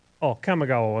Oh,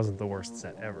 Kamigawa wasn't the worst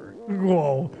set ever.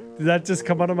 Whoa. Did that just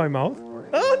come out of my mouth?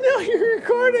 Oh, no, you're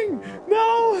recording.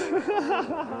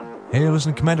 No. Hey,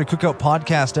 listen to Commander Cookout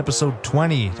Podcast, episode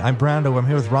 20. I'm Brando. I'm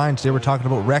here with Ryan. Today we're talking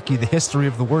about Reki, the history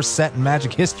of the worst set in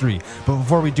Magic history. But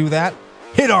before we do that,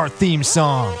 hit our theme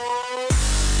song.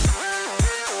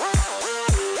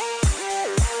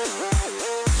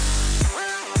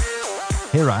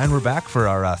 Hey, Ryan, we're back for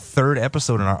our third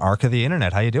episode in our Arc of the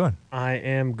Internet. How you doing? I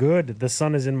am good. The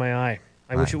sun is in my eye.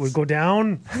 I wish it would go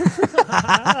down.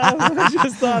 I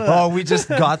just thought of that. Oh, we just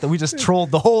got that. We just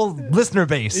trolled the whole listener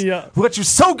base. Yeah. We got you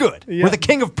so good. Yeah. We're the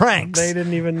king of pranks. They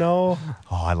didn't even know.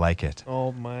 Oh, I like it.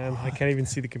 Oh, man. I can't even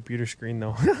see the computer screen,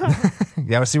 though.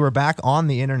 Yeah, see, we're back on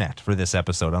the internet for this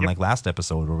episode, unlike last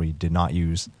episode where we did not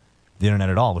use the internet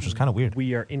at all, which was kind of weird.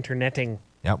 We are interneting.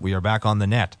 Yep, we are back on the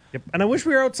net. Yep. And I wish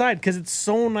we were outside because it's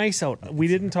so nice out. We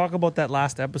didn't talk about that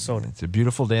last episode. It's a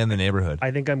beautiful day in the neighborhood. I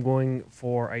think I'm going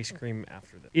for ice cream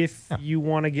after this. If you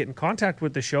want to get in contact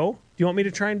with the show, do you want me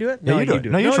to try and do it? Yeah, you do it.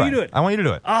 No, you do it. I want you to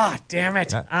do it. Ah, damn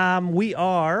it. Yeah. We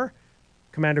are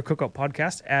Commander Cookout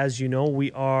Podcast. As you know,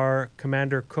 we are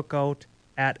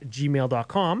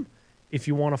commandercookout@gmail.com. If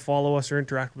you want to follow us or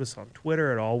interact with us on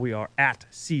Twitter at all, we are at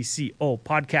CCO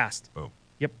Podcast. Boom.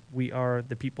 Yep, we are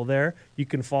the people there. You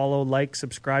can follow, like,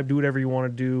 subscribe, do whatever you want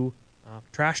to do.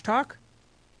 Trash talk?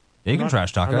 Yeah, you can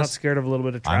trash talk I'm not us. scared of a little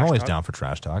bit of trash I'm always talk. down for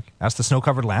trash talk. Ask the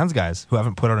Snow-Covered Lands guys who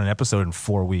haven't put out an episode in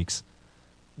 4 weeks.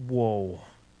 Whoa,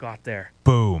 got there.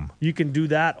 Boom. You can do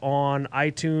that on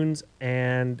iTunes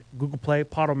and Google Play,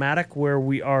 Podomatic, where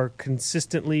we are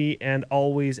consistently and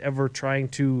always ever trying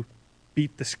to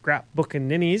beat the scrapbooking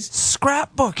ninnies.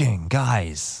 Scrapbooking,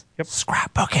 guys. Yep.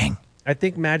 Scrapbooking. I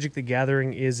think Magic the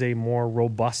Gathering is a more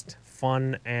robust,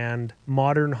 fun, and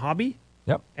modern hobby,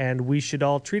 Yep. and we should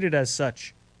all treat it as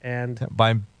such. And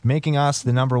By making us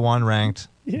the number one ranked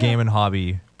Yeah. game and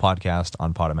hobby podcast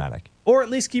on Podomatic. or at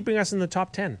least keeping us in the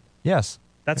top 10. Yes.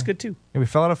 That's good too. Yeah, we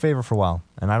fell out of favor for a while,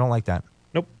 and I don't like that.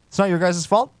 Nope. It's not your guys'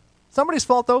 fault. Somebody's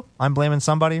fault, though. I'm blaming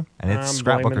somebody, and it's I'm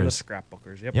blaming the scrapbookers.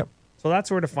 scrapbookers. Yep. Yep. So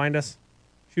that's where to find us.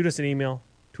 Shoot us an email,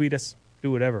 tweet us, do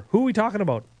whatever. Who are we talking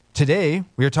about? Today,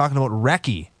 we are talking about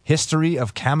Reki, History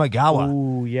of Kamigawa.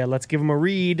 Ooh, yeah, let's give him a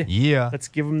read. Yeah. Let's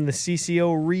give him the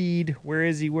CCO read. Where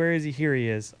is he? Where is he? Here he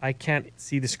is. I can't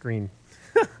see the screen.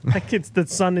 The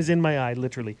sun is in my eye,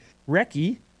 literally.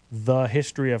 Reki, the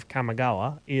History of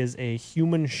Kamigawa, is a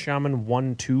human shaman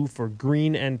 1/2 for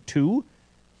green and 2.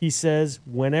 He says,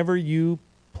 whenever you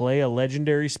play a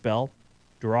legendary spell,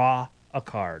 draw a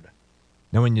card.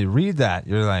 Now, when you read that,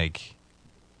 you're like,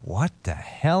 what the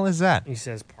hell is that? He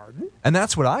says, pardon? And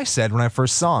that's what I said when I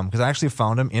first saw him, because I actually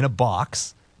found him in a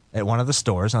box at one of the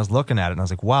stores, and I was looking at it, and I was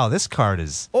like, wow, this card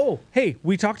is... Oh, hey,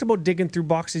 we talked about digging through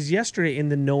boxes yesterday in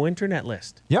the no internet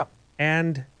list. Yep.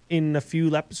 And in a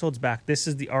few episodes back, this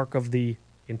is the arc of the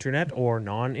internet or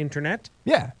non-internet.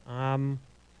 Yeah. And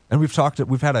we've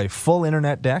had a full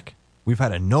internet deck. We've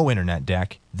had a no internet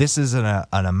deck. This is an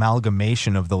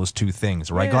amalgamation of those two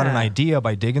things, where I got an Yeah. idea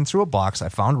by digging through a box. I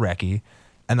found Reki,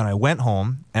 and then I went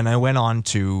home, and I went on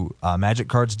to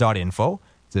magiccards.info.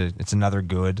 It's another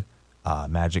good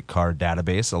magic card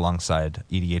database alongside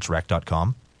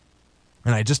edhrec.com.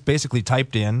 And I just basically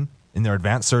typed in their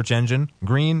advanced search engine,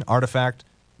 green, artifact,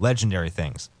 legendary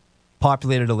things.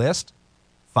 Populated a list,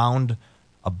 found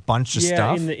a bunch of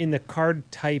stuff. in the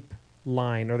card type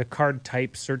line or the card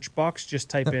type search box, just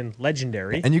type in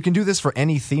legendary. And you can do this for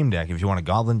any theme deck. If you want a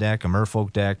goblin deck, a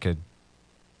merfolk deck, a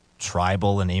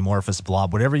tribal, an amorphous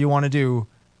blob, whatever you want to do,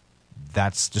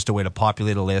 that's just a way to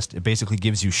populate a list. It basically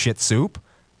gives you shit soup,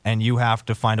 and you have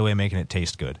to find a way of making it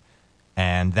taste good.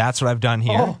 And that's what I've done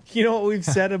here. Oh, you know what we've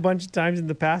said a bunch of times in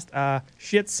the past?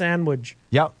 Shit sandwich.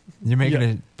 Yep. You're making Yeah.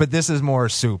 it, but this is more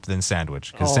soup than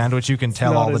sandwich, because Oh, sandwich you can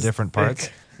tell not all the as different thick. parts.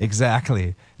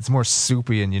 Exactly. It's more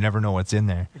soupy, and you never know what's in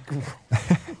there.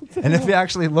 And if you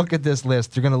actually look at this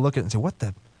list, you're going to look at it and say,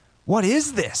 what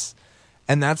is this?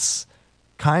 And that's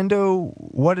kind of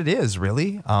what it is,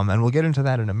 really. And we'll get into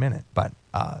that in a minute. But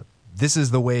this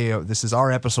is this is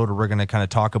our episode where we're going to kind of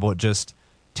talk about just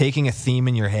taking a theme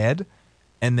in your head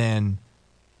and then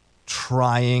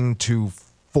trying to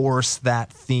force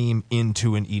that theme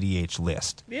into an EDH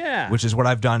list. Yeah. Which is what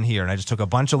I've done here. And I just took a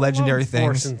bunch of legendary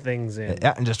things. Forcing things in.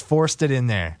 Yeah, and just forced it in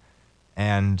there.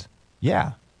 And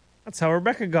yeah. That's how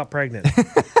Rebecca got pregnant.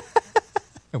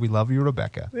 We love you,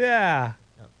 Rebecca. Yeah.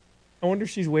 I wonder if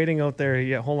she's waiting out there.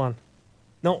 Yeah, hold on.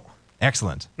 No,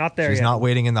 Excellent. Not there She's yet. not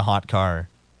waiting in the hot car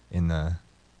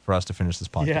for us to finish this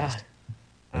podcast. Yeah.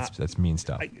 That's mean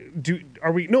stuff.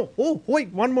 Are we? No. Oh, wait.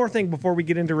 One more thing before we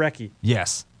get into Reki.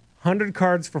 Yes. 100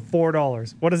 cards for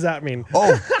 $4. What does that mean?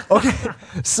 Oh, okay.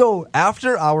 So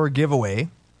after our giveaway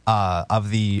of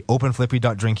the Open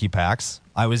Flippy.Drinky packs,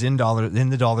 I was in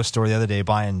the dollar store the other day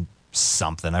buying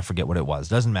something. I forget what it was.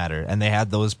 Doesn't matter. And they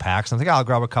had those packs. I'm like, I'll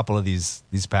grab a couple of these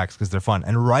packs because they're fun.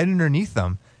 And right underneath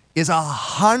them is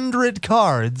 100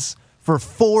 cards for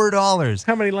 $4.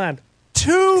 How many land? 2.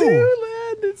 2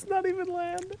 land. It's not even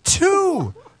land.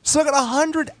 2. So I got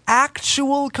 100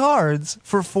 actual cards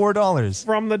for $4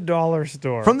 From the dollar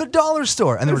store. from the dollar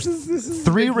store, and there was This is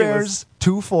 3 ridiculous. rares,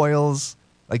 2 foils,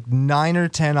 like 9 or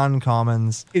 10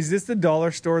 uncommons. Is this the dollar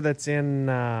store that's in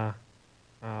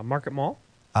Market Mall?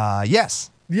 Yes,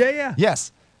 Yeah.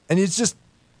 yes, and it's just,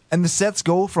 and the sets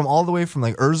go from all the way from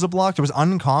like Urza Block. There was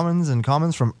uncommons and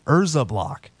commons from Urza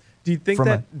Block. Do you think From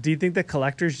that? Do you think that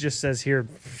collectors just says here,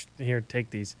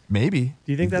 take these? Maybe.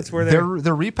 Do you think that's where they're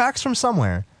repacks from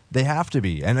somewhere? They have to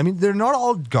be, and I mean they're not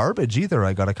all garbage either.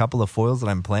 I got a couple of foils that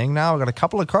I'm playing now. I got a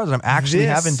couple of cards that I'm actually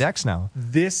This- having decks now.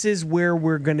 This is where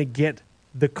we're gonna get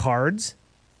the cards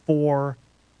for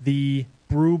the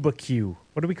Brubacue.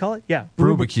 What do we call it? Yeah,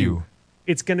 Brubacue.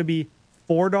 It's gonna be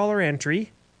 $4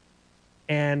 entry,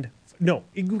 and no,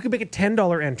 we could make a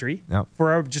 $10 entry Yep.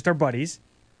 for just our buddies.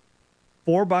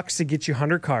 $4 to get you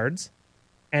 100 cards,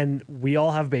 and we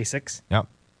all have basics. Yep.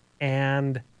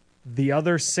 And the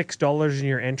other $6 in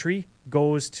your entry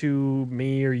goes to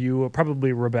me or you, or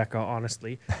probably Rebecca,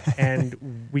 honestly.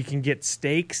 And we can get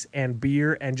steaks and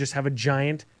beer and just have a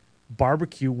giant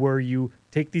barbecue where you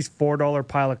take these $4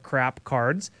 pile of crap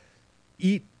cards,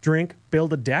 eat, drink,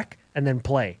 build a deck, and then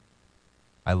play.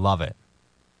 I love it.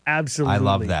 Absolutely. I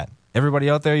love that. Everybody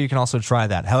out there, you can also try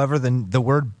that. However, the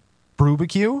word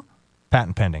Brubacue,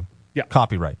 patent pending. Yeah.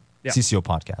 Copyright. Yeah. CCO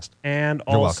podcast. And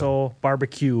You're also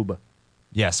barbecue.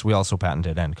 Yes, we also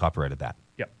patented and copyrighted that.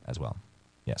 Yep. As well.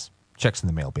 Yes. Checks in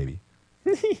the mail, baby.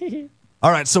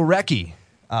 All right, so Reki.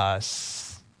 I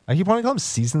keep wanting to call him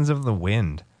Seasons of the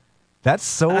Wind. That's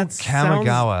so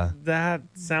Kamigawa. That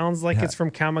sounds like Yeah. it's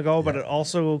from Kamigawa, but it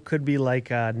also could be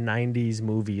like a 90s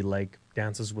movie like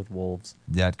Dances with Wolves.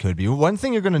 That could be. One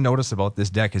thing you're going to notice about this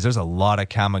deck is there's a lot of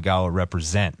Kamigawa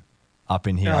represent up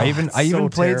in here. Oh, I even it's so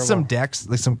played some terrible. decks,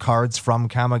 like some cards from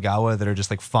Kamigawa that are just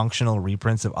like functional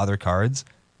reprints of other cards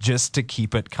just to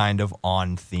keep it kind of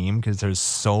on theme because there's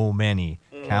so many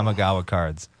Kamigawa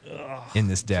cards in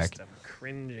this deck. Just, I'm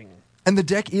cringing. And the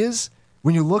deck is,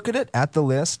 when you look at it at the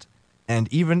list,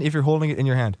 and even if you're holding it in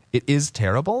your hand, it is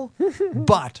terrible.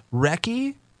 But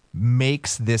Reki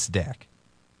makes this deck.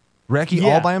 Reki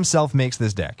Yeah. all by himself makes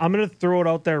this deck. I'm going to throw it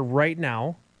out there right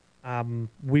now.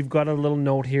 We've got a little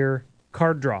note here.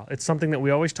 Card draw. It's something that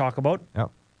we always talk about.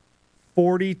 Yep.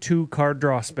 42 card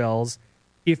draw spells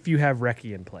if you have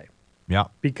Reki in play.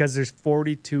 Yep. Because there's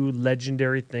 42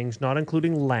 legendary things, not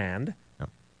including land, Yep.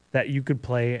 that you could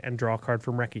play and draw a card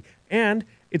from Reki. And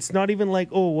it's not even like,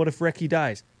 oh, what if Reki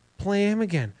dies? Play him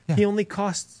again. Yeah. He only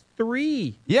costs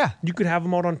 3. Yeah. You could have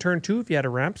him out on turn 2 if you had a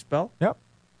ramp spell. Yep.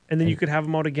 And then you could have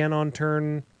him out again on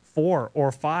turn 4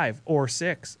 or 5 or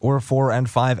 6. Or 4 and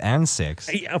 5 and 6.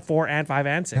 4 and 5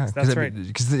 and 6. That's right.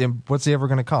 Because what's he ever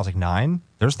going to cost? Like 9?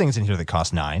 There's things in here that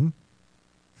cost 9.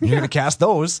 You're going to cast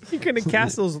those. You're going to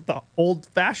cast those the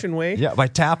old-fashioned way. Yeah, by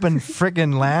tapping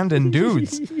friggin' land and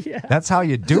dudes. Yeah. That's how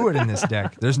you do it in this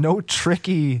deck. There's no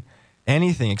tricky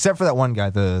anything except for that one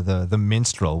guy, the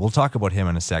minstrel. We'll talk about him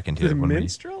in a second here. The when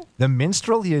minstrel? The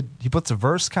minstrel, he puts a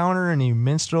verse counter and he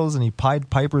minstrels and he Pied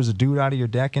Pipers a dude out of your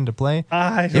deck into play.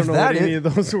 I If don't know that what is- any of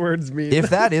those words mean. If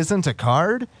that isn't a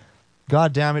card,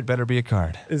 god damn it, better be a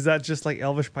card. Is that just like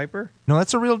Elvish Piper? No,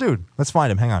 that's a real dude. Let's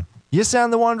find him. Hang on.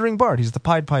 Yisan the Wandering Bard. He's the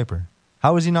Pied Piper.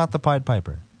 How is he not the Pied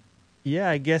Piper? Yeah,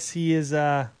 I guess he is.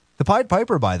 The Pied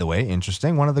Piper, by the way,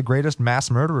 interesting. One of the greatest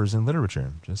mass murderers in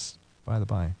literature. Just by the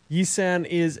by. Yisan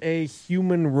is a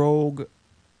human rogue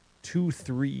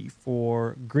 2/3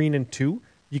 for green and 2.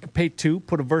 You can pay 2,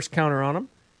 put a verse counter on him,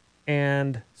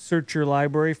 and search your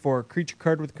library for a creature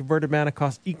card with converted mana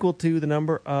cost equal to the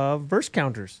number of verse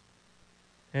counters.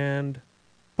 And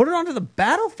put it onto the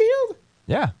battlefield?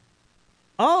 Yeah.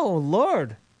 Oh,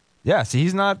 Lord. Yeah, see,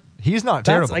 he's not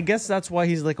terrible. I guess that's why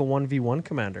he's like a 1v1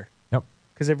 commander. Yep.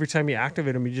 Because every time you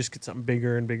activate him, you just get something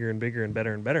bigger and bigger and bigger and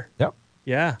better and better. Yep.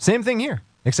 Yeah. Same thing here,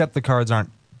 except the cards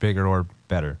aren't bigger or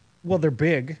better. Well, they're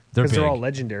big. They're Because they're big. all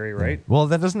legendary, right? Well,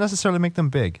 that doesn't necessarily make them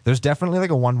big. There's definitely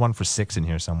like a 1/1 for 6 in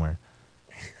here somewhere.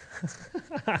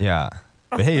 Yeah.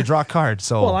 But hey, you draw a card,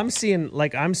 so Well, I'm seeing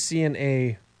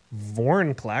a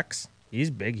Vorinclex He's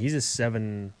big. He's a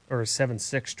 7 or a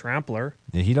 7/6 trampler.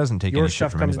 Yeah, he doesn't take Your any shit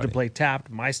stuff from comes anybody. into play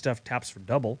tapped. My stuff taps for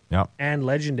double. Yep. And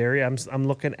legendary. I'm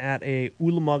looking at a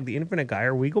Ulamog the Infinite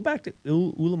Gyre. We go back to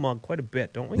Ulamog quite a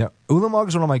bit, don't we? Yeah,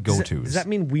 Ulamog's one of my Does go-tos. does that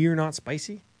mean we're not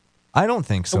spicy? I don't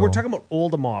think so. So we're talking about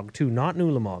Oldamog too, not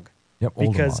Ulamog. Yep,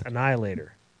 Because Ulamog.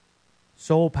 Annihilator.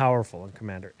 So powerful in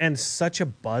Commander. And such a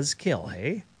buzzkill,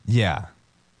 hey? Yeah,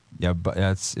 but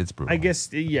it's brutal. I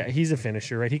guess, yeah, he's a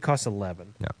finisher, right? He costs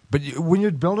 11. Yeah, but when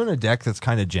you're building a deck that's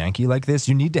kind of janky like this,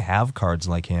 you need to have cards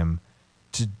like him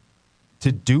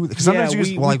to do. Because sometimes you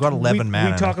just I got 11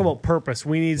 mana. We talk about purpose.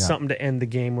 We need Yeah. something to end the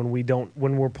game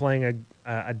when we're playing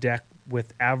a deck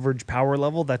with average power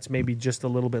level that's maybe just a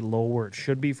little bit low where it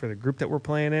should be for the group that we're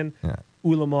playing in. Yeah.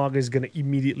 Ulamog is going to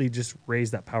immediately just raise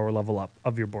that power level up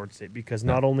of your board state because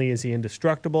not only is he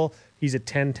indestructible, he's a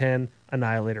 10/10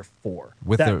 Annihilator 4.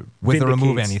 With That the remove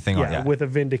vindicates- anything on- yeah. with a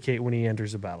Vindicate when he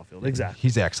enters the battlefield. Exactly.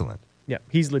 He's excellent. Yeah,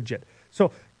 he's legit.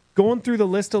 So going through the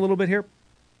list a little bit here,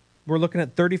 we're looking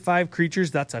at 35 creatures.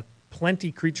 That's a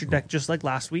plenty creature deck just like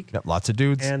last week. Yep, lots of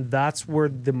dudes. And that's where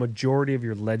the majority of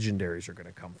your legendaries are going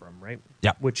to come from, right?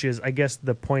 Yeah. Which is, I guess,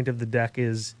 the point of the deck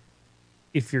is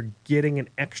if you're getting an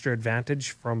extra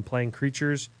advantage from playing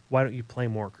creatures, why don't you play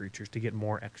more creatures to get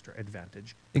more extra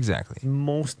advantage? Exactly.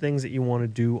 Most things that you want to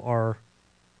do are,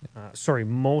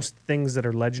 most things that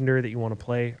are legendary that you want to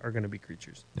play are going to be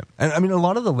creatures. Yep. And I mean, a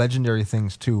lot of the legendary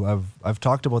things too. I've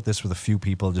talked about this with a few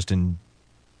people just in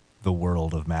the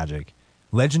world of Magic.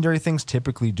 Legendary things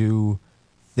typically do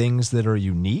things that are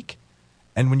unique,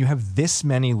 and when you have this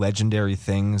many legendary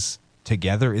things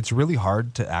together, it's really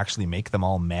hard to actually make them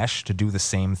all mesh to do the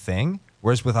same thing.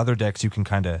 Whereas with other decks, you can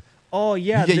kind of Oh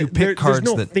yeah, you pick cards there's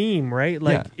no that theme, right?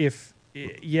 Like if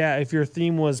your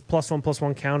theme was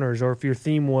 +1/+1 counters, or if your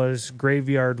theme was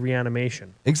graveyard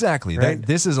reanimation, exactly. Right?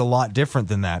 This is a lot different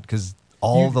than that because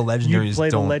all the legendaries you play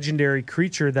don't. the legendary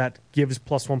creature that gives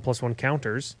 +1/+1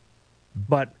 counters,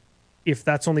 but if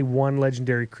that's only one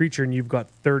legendary creature and you've got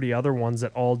 30 other ones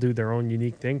that all do their own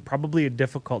unique thing, probably a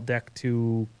difficult deck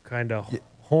to kind of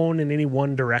hone in any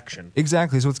one direction.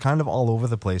 Exactly. So it's kind of all over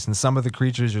the place. And some of the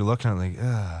creatures you're looking at like,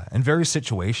 ugh. And very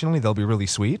situationally, they'll be really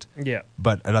sweet. Yeah.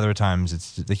 But at other times,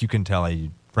 it's just, like you can tell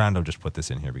Brando just put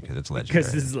this in here because it's legendary.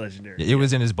 Because this is legendary. It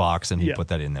was in his box and he Yeah. put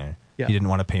that in there. Yeah. He didn't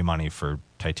want to pay money for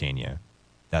Titania.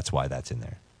 That's why that's in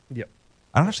there. Yep.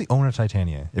 I don't actually own a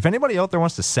Titania. If anybody out there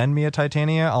wants to send me a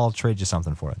Titania, I'll trade you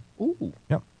something for it. Ooh.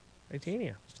 Yep.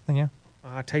 Titania. Yeah.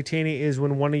 Titania is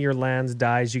when one of your lands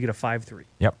dies, you get a 5/3.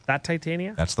 Yep. That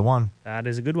Titania? That's the one. That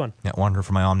is a good one. Yeah, wanted her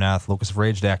for my Omnath Locus of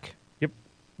Rage deck. Yep.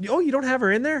 Oh, you don't have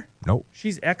her in there? Nope.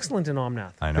 She's excellent in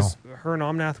Omnath. I know. 'Cause her and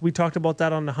Omnath, we talked about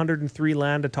that on the 103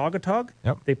 land Atagatog.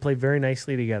 Yep. They play very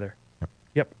nicely together.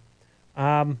 Yep.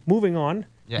 Moving on.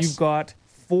 Yes. You've got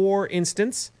 4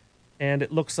 instants, and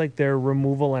it looks like they're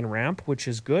removal and ramp, which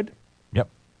is good. Yep.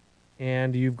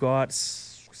 And you've got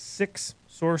 6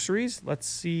 sorceries. Let's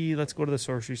see. Let's go to the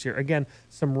sorceries here. Again,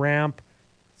 some ramp,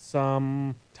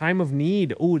 some Time of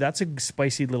Need. Oh, that's a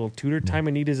spicy little tutor. Time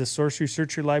of Need is a sorcery.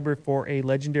 Search your library for a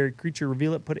legendary creature,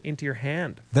 reveal it, put it into your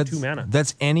hand. That's 2 mana.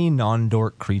 That's any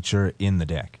non-dork creature in the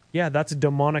deck. Yeah, that's a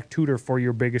demonic tutor for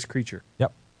your biggest creature.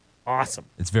 Yep. Awesome.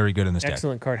 It's very good in this deck.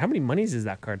 Excellent card. How many monies is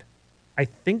that card? I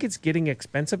think it's getting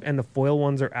expensive, and the foil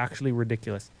ones are actually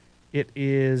ridiculous. It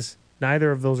is,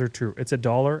 neither of those are true. It's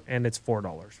 $1 and it's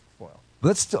 $4 for foil.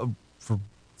 Let's still for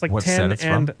It's like what set 10 it's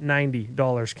and from?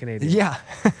 $90 Canadian. Yeah.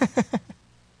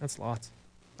 That's lots.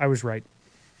 I was right.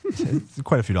 It's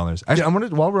quite a few dollars. Actually, I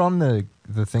wanted, while we're on the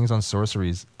things on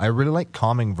sorceries, I really like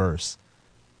Calming Verse.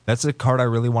 That's a card I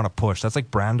really want to push. That's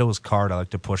like Brando's card I like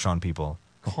to push on people.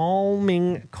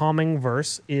 Calming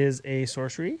Verse is a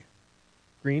sorcery.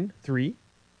 Green, 3.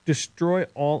 Destroy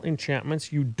all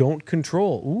enchantments you don't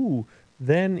control. Ooh.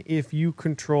 Then if you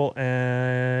control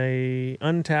a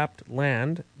untapped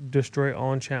land, destroy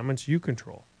all enchantments you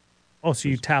control. Oh, so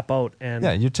you tap out and...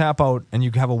 Yeah, you tap out and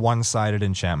you have a one-sided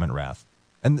Enchantment Wrath.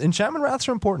 And Enchantment Wraths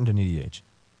are important in EDH.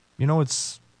 You know,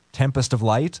 it's Tempest of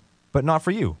Light, but not for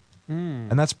you.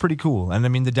 And that's pretty cool. And I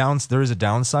mean, there is a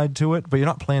downside to it, but you're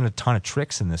not playing a ton of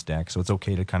tricks in this deck, so it's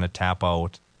okay to kind of tap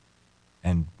out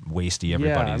and wasty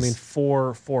everybody's. Yeah, I mean,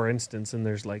 four instants, and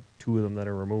there's like 2 of them that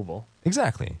are removal.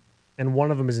 Exactly. And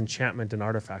one of them is enchantment and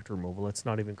artifact removal. It's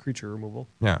not even creature removal.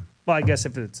 Yeah. Well, I guess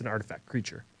if it's an artifact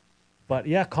creature. But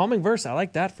yeah, Calming Verse, I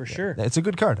like that for sure. It's a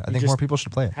good card. I think just more people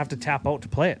should play it. Have to tap out to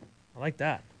play it. I like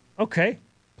that. Okay.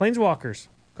 Planeswalkers.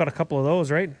 Got a couple of those,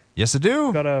 right? Yes, I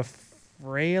do. Got a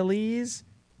Freyalise,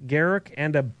 Garruk,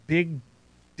 and a Big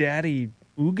Daddy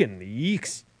Ugin.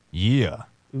 Yeeks. Yeah.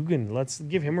 Ugin, let's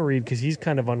give him a read because he's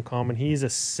kind of uncommon. He's a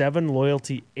 7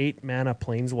 loyalty, 8 mana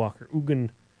planeswalker. Ugin,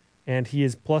 and he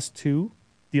is +2,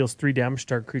 deals 3 damage to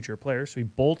target creature or player, so he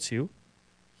bolts you.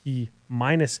 He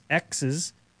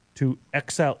 -X's to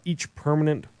exile each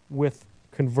permanent with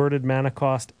converted mana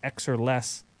cost X or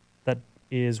less that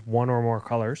is 1 or more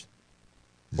colors.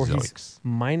 Or he's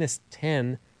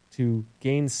 -10 to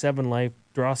gain 7 life,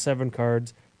 draw 7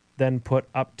 cards, then put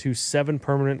up to 7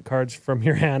 permanent cards from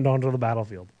your hand onto the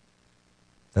battlefield.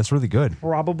 That's really good.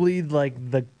 Probably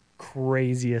like the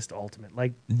craziest ultimate.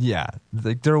 Like, Yeah,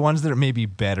 like there are ones that are maybe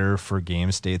better for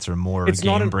game states or more it's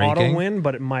not game an breaking. auto win,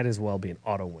 but it might as well be an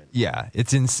auto win. Yeah,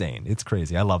 it's insane. It's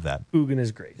crazy. I love that. Ugin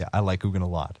is great. Yeah, I like Ugin a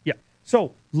lot. Yeah.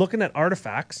 So looking at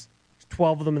artifacts,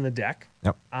 12 of them in the deck.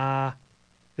 Yep.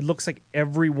 It looks like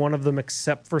every one of them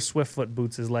except for Swiftfoot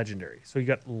Boots is legendary. So you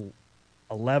got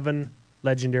 11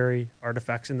 legendary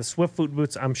artifacts. And the Swiftfoot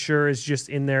Boots, I'm sure, is just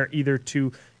in there either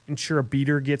to ensure a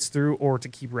beater gets through or to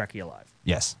keep Reki alive.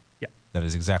 Yes. Yeah. That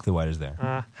is exactly why it is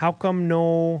there. How come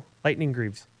no Lightning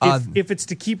Greaves? If it's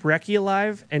to keep Reki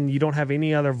alive and you don't have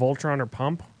any other Voltron or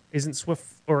Pump, isn't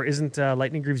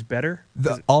Lightning Greaves better?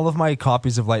 All of my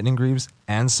copies of Lightning Greaves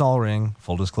and Sol Ring,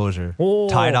 full disclosure, Oh,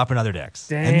 tied up in other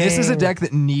decks. And this is a dang. deck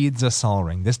that needs a Sol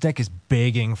Ring. This deck is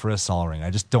begging for a Sol Ring. I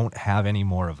just don't have any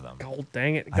more of them. Oh,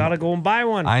 dang it. Gotta go and buy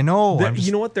one. I know.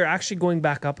 You know what? They're actually going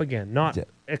back up again. Not Yeah.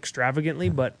 extravagantly,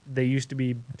 but they used to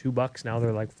be $2. Now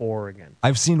they're like $4 again.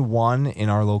 I've seen one in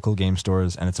our local game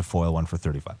stores, and it's a foil one for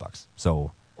 $35.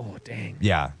 So, Oh, dang.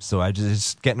 yeah. So I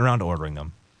just getting around to ordering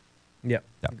them. Yep.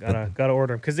 Yeah. Gotta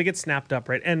order them because they get snapped up,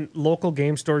 right? And local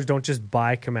game stores don't just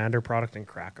buy Commander product and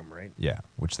crack them, right? Yeah,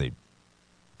 which they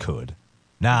could.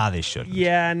 Nah, they shouldn't.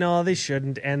 Yeah, no, they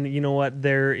shouldn't. And you know what?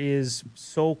 There is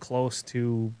so close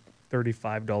to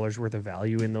 $35 worth of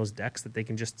value in those decks that they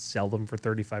can just sell them for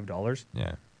 $35.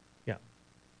 Yeah. Yeah.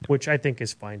 Which I think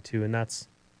is fine too. And I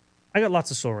got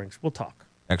lots of Soul Rings. We'll talk.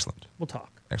 Excellent. We'll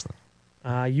talk. Excellent.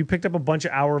 You picked up a bunch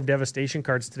of Hour of Devastation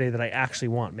cards today that I actually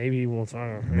want. Maybe we'll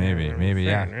talk. Maybe,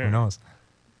 yeah. Who knows?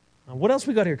 What else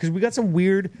we got here? Because we got some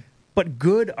weird but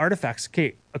good artifacts.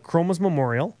 Okay, Akroma's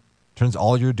Memorial. Turns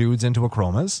all your dudes into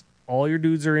Akromas. All your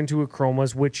dudes are into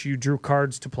Akromas, which you drew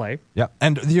cards to play. Yeah,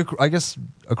 and I guess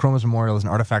Akroma's Memorial is an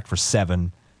artifact for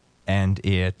 7, and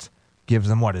it gives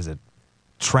them, what is it?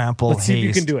 Trample, Let's haste. see if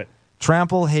you can do it.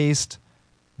 Trample, haste,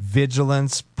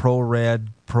 vigilance, pro-red,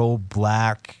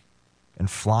 pro-black, and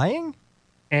flying?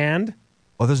 And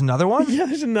Oh, there's another one? yeah,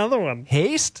 there's another one.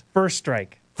 Haste? First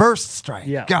Strike. First strike.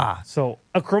 Yeah. God. So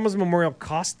Akroma's Memorial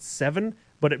costs 7,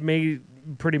 but it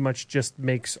pretty much just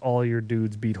makes all your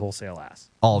dudes beat wholesale ass.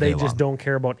 All day They just long. don't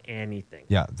care about anything.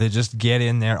 Yeah, they just get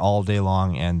in there all day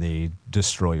long and they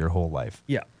destroy your whole life.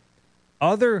 Yeah.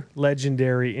 Other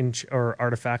legendary or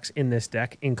artifacts in this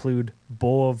deck include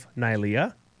Bow of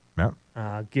Nylea.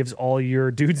 Yeah. Gives all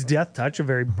your dudes Death Touch, a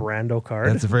very Brando card.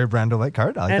 That's a very Brando-like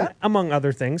card. I like And that. among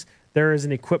other things, there is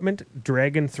an equipment,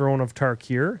 Dragon Throne of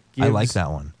Tarkir. I like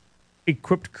that one.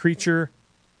 Equipped creature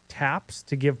taps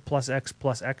to give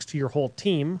 +X to your whole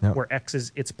team, Yep. where X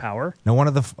is its power. Now, one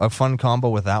of a fun combo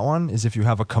with that one is if you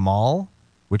have a Kamal,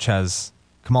 which has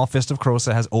Kamal Fist of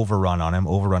Krosa has Overrun on him.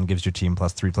 Overrun gives your team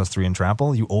 +3/+3 in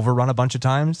trample. You overrun a bunch of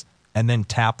times and then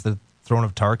tap the Throne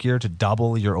of Tarkir to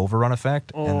double your overrun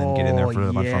effect and then get in there for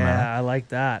a bunch of mana. Yeah, I like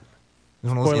that. There's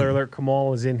one of those Spoiler alert,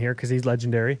 Kamal is in here because he's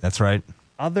legendary. That's right.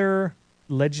 Other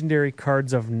legendary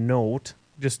cards of note,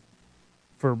 just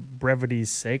for brevity's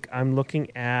sake, I'm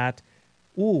looking at,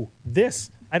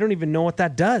 this. I don't even know what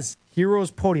that does.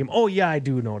 Hero's Podium. Oh, yeah, I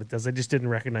do know what it does. I just didn't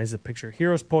recognize the picture.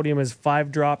 Hero's Podium is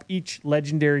 5-drop. Each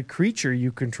legendary creature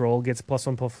you control gets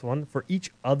 +1/+1 for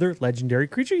each other legendary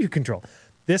creature you control.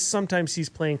 This sometimes sees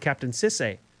playing Captain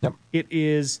Sisay. Yep. It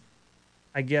is,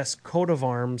 I guess, coat of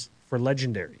arms for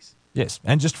legendaries. Yes,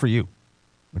 and just for you.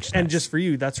 Which is And nice. just for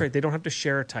you, that's right. They don't have to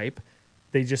share a type.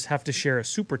 They just have to share a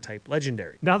super type,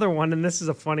 legendary. Another one, and this is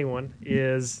a funny one,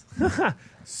 is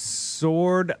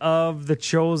Sword of the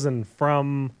Chosen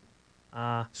from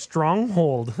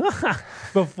Stronghold.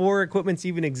 Before equipments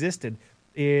even existed,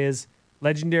 is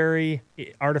legendary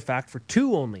artifact for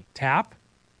 2 only. Tap,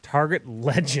 target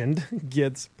legend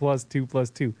gets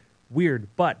 +2/+2. Weird,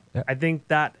 but Yeah. I think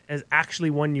that has actually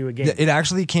won you a game. Yeah, it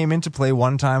actually came into play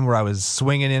one time where I was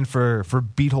swinging in for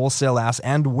beat wholesale ass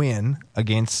and win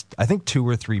against, I think, 2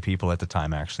 or 3 people at the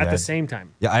time, actually. At the same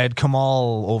time. Yeah, I had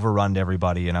Kamal overrun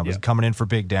everybody, and I was Yeah. coming in for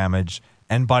big damage,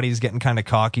 and Buddy's getting kind of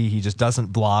cocky. He just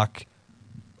doesn't block.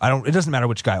 It doesn't matter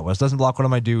which guy it was. Doesn't block one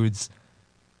of my dudes.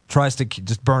 Tries to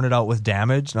just burn it out with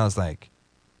damage, and I was like,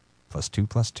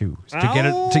 +2/+2. To get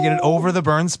it over the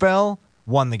burn spell,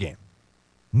 won the game.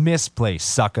 Misplay,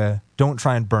 sucker. Don't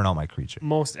try and burn out my creature.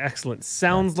 Most excellent.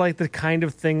 Sounds like the kind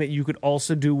of thing that you could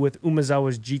also do with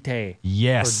Umezawa's Jite.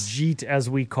 Yes. Or Jeet, as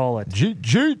we call it.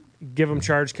 Jeet. Give them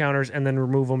charge counters and then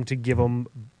remove them to give them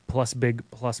plus big.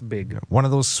 One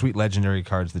of those sweet legendary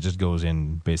cards that just goes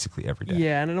in basically every day.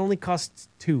 Yeah, and it only costs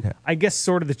 2. Yeah. I guess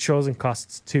Sword of the Chosen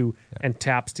costs 2 and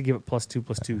taps to give it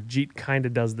 +2/+2. Jeet kind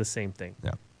of does the same thing.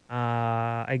 Yeah.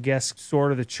 I guess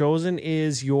Sword of the Chosen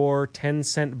is your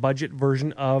 10-cent budget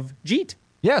version of Jeet.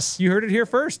 Yes. You heard it here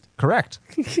first. Correct.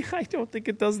 I don't think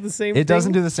it does the same thing. It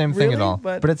doesn't do the same thing at all,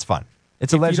 but it's fun.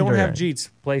 It's a if you legendary. don't have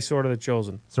Jeets, play Sword of the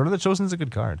Chosen. Sword of the Chosen is a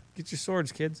good card. Get your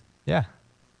swords, kids. Yeah.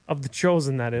 Of the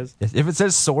Chosen, that is. If it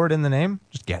says sword in the name,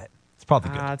 just get it. It's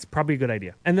probably good. It's probably a good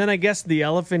idea. And then I guess the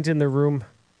elephant in the room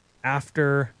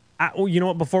after... you know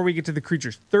what? Before we get to the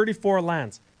creatures, 34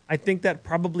 lands. I think that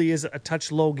probably is a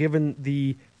touch low given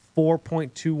the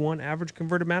 4.21 average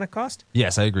converted mana cost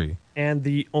Yes, I agree. and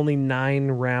the only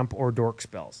 9 ramp or dork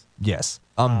spells. Yes.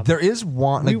 There is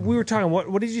one. We were talking,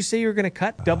 what did you say you were going to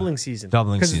cut? Doubling season.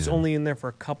 Doubling Because it's season. only in there for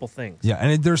a couple things. Yeah,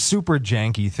 and they're super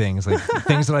janky things, like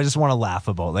things that I just want to laugh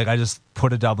about. Like I just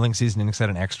put a doubling season in instead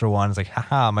of an extra one. It's like,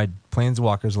 haha, my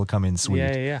planeswalkers will come in sweet.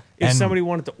 Yeah. If And- somebody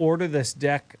wanted to order this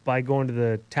deck by going to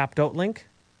the tapped out link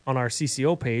on our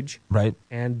CCO page Right?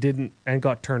 and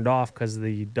got turned off because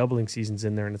the doubling season's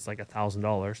in there and it's like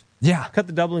 $1,000. Yeah. Cut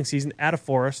the doubling season, add a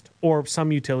forest or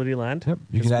some utility land. Yep,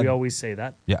 you 'cause can add- we always say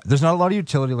that. Yeah, there's not a lot of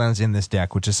utility lands in this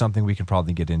deck, which is something we can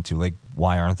probably get into. Like,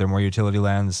 why aren't there more utility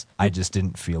lands? I just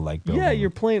didn't feel like building. Yeah, you're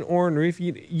playing Oran Reef.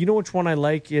 You know which one I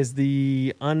like is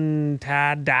the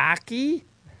Untadaki?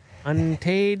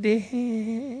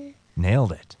 Untade?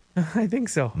 Nailed it. I think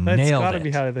so. That's Nailed got to be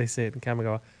it. how they say it in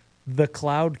Kamigawa. The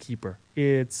Cloud Keeper.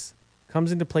 It's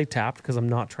comes into play tapped because I'm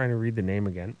not trying to read the name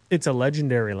again. It's a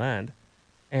legendary land.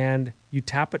 And you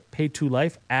tap it, pay 2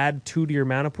 life, add 2 to your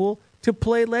mana pool to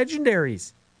play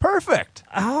legendaries. Perfect.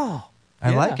 Oh.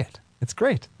 I yeah. like it. It's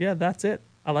great. Yeah, that's it.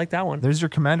 I like that one. There's your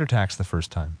commander tax the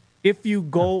first time. If you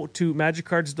go to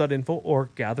magiccards.info or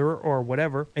Gatherer or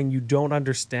whatever, and you don't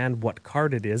understand what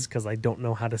card it is, because I don't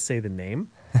know how to say the name,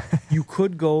 you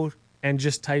could go and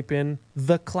just type in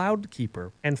the Cloud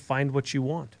Keeper and find what you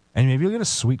want. And maybe you'll get a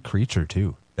sweet creature,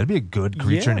 too. That'd be a good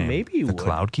creature Yeah, name. maybe you the would.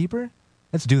 Cloud Keeper?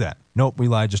 Let's do that. Nope, we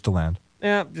lied, just a land.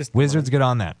 Yeah, just Wizards, get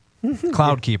on that.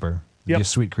 Cloud Keeper. Be Yep. a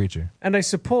sweet creature. And I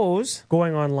suppose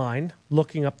going online,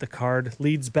 looking up the card,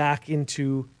 leads back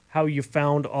into how you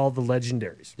found all the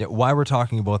legendaries. Yeah, why we're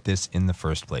talking about this in the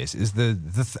first place is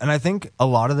and I think a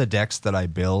lot of the decks that I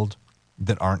build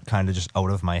that aren't kind of just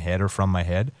out of my head or from my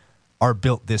head are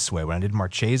built this way. When I did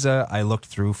Marchesa, I looked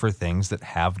through for things that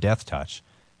have Death Touch.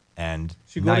 And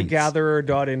So you go to Knights.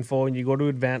 gatherer.info and you go to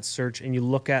advanced search and you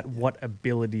look at what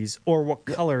abilities or what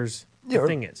colors the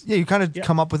thing is. Yeah, you kind of Yeah.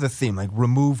 come up with a theme, like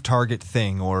remove target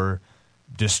thing or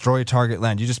destroy target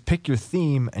land. You just pick your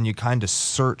theme and you kind of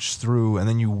search through and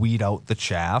then you weed out the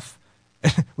chaff.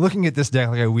 Looking at this deck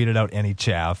like I weeded out any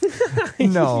chaff.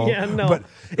 No. Yeah, no. But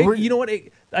You know what?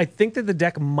 I think that the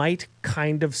deck might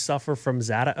kind of suffer from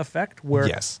Zata effect, where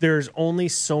Yes. there's only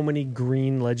so many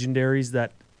green legendaries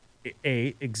that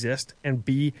A, exist, and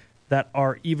B, that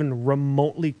are even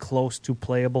remotely close to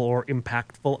playable or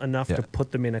impactful enough Yeah. to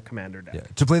put them in a commander deck. Yeah,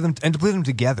 to play them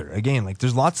together. Again, like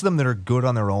there's lots of them that are good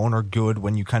on their own or good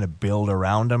when you kind of build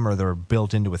around them or they're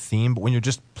built into a theme. But when you're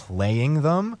just playing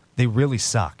them, they really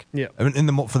suck. Yeah. I mean,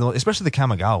 especially the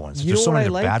Kamigawa ones. There's so many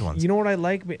bad ones. You know what I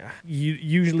like?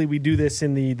 Usually we do this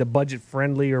in the budget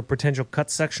friendly or potential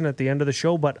cut section at the end of the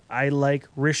show, but I like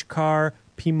Rishkar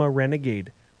Pima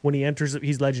Renegade. When he enters,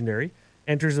 he's legendary,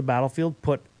 enters the battlefield,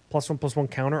 put +1/+1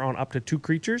 counter on up to 2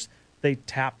 creatures. They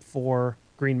tap for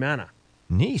green mana.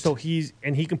 Neat. So he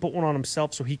can put one on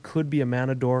himself, so he could be a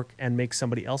mana dork and make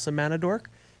somebody else a mana dork.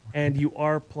 And you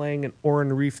are playing an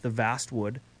Oran Reef the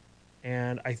Vastwood.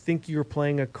 And I think you're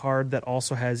playing a card that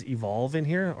also has Evolve in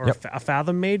here, or Yep. a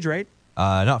Fathom Mage, right?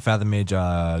 Not Fathom Mage,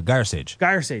 Gyre Sage.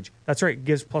 Gyre Sage. That's right.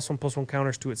 Gives +1/+1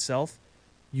 counters to itself.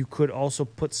 You could also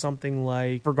put something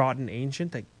like Forgotten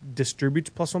Ancient that distributes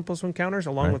 +1/+1 counters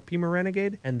along Right. with Pima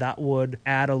Renegade, and that would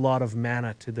add a lot of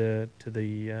mana to the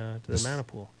mana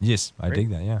pool. Yes, I Right? dig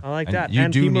that, yeah. I like And that. You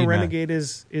And do Pima need Renegade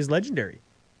is legendary.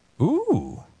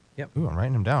 Ooh. Yep. Ooh, I'm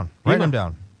writing them down. Pima. Writing them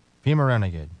down. Pima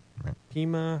Renegade. Right.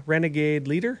 Pima Renegade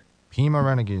leader. Pima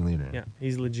Renegade leader. Yeah,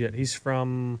 he's legit. He's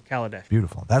from Kaladesh.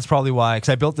 Beautiful. That's probably why, because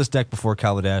I built this deck before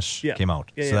Kaladesh Yeah. came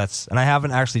out. Yeah, so yeah. that's, and I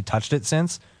haven't actually touched it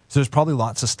since. So there's probably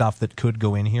lots of stuff that could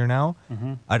go in here now.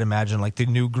 Mm-hmm. I'd imagine like the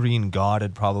new Green God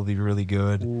would probably be really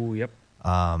good. Ooh, yep.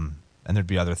 And there'd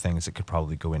be other things that could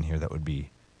probably go in here that would be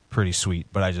pretty sweet,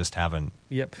 but I just haven't.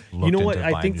 Yep. Looked You know what? into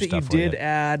I buying think new that you stuff for did it.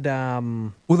 add.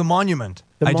 Well, the monument.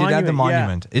 I did add the monument, yeah.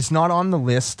 monument. It's not on the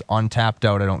list on Tapped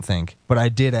Out, I don't think, but I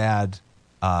did add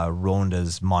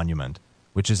Rhona's monument,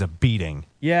 which is a beating.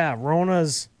 Yeah,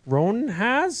 Rona's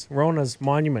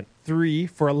Monument 3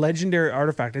 for a legendary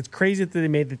artifact. It's crazy that they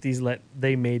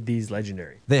made these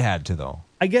legendary. They had to, though.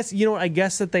 I guess I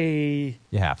guess that they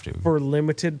You have to. for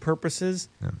limited purposes,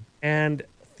 and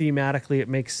thematically it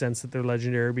makes sense that they're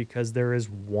legendary because there is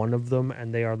one of them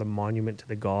and they are the monument to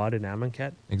the god in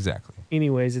Amonkhet. Exactly.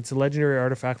 Anyways, it's a legendary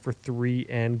artifact for 3,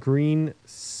 and green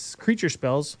creature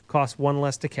spells cost 1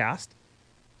 less to cast.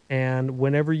 And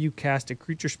whenever you cast a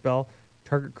creature spell,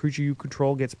 target creature you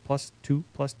control gets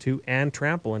 +2/+2 and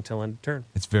trample until end of turn.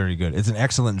 It's very good. It's an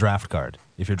excellent draft card.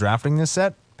 If you're drafting this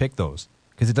set, pick those.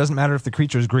 Because it doesn't matter if the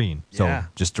creature is green. So Yeah.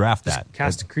 just draft that.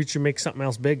 Cast a creature, make something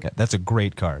else big. That's a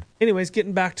great card. Anyways,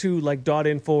 getting back to like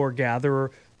 .info or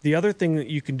Gatherer, the other thing that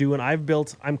you can do, and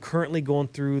I'm currently going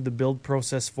through the build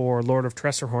process for Lord of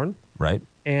Tressorhorn. Right?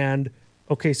 And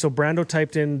okay, so Brando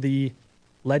typed in the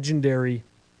legendary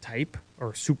type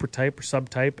or super type or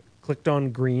subtype, clicked on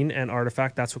green and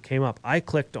artifact. That's what came up. I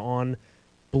clicked on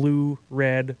blue,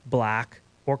 red, black,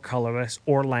 or colorless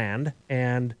or land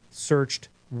and searched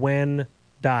when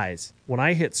dies. When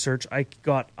I hit search, I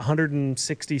got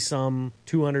 160 some,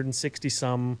 260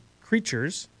 some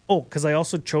creatures. Oh, because I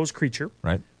also chose creature.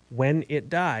 Right? When it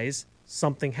dies,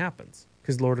 something happens.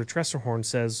 Because Lord of Tressorhorn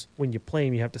says when you play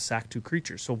him, you have to sack 2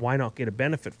 creatures. So why not get a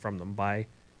benefit from them by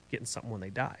getting something when they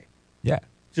die? Yeah.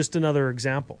 Just another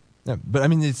example. Yeah, but I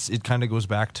mean, it kind of goes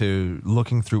back to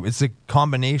looking through. It's a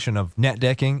combination of net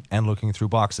decking and looking through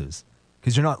boxes.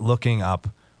 Because you're not looking up,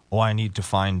 I need to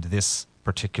find this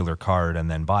particular card and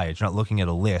then buy it. You're not looking at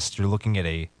a list. You're looking at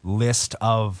a list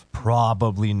of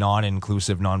probably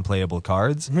non-inclusive, non-playable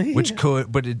cards, which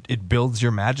could, but it builds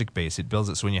your Magic base. It builds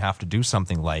it so when you have to do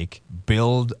something like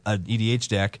build an EDH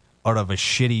deck out of a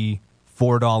shitty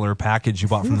 $4 package you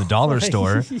bought from the dollar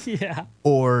store, Yeah.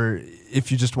 or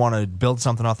if you just want to build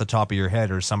something off the top of your head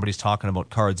or somebody's talking about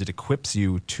cards, it equips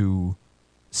you to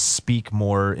speak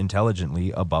more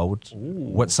intelligently about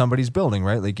what somebody's building,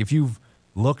 right? Like if you've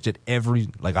looked at every,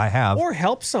 like I have. Or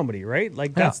help somebody, right?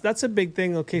 Like that's a big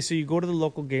thing. Okay, so you go to the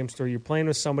local game store, you're playing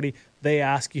with somebody, they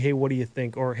ask you, hey, what do you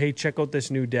think? Or, hey, check out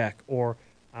this new deck. Or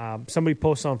somebody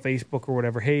posts on Facebook or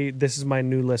whatever, hey, this is my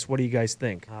new list. What do you guys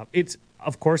think?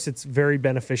 Of course, it's very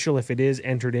beneficial if it is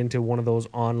entered into one of those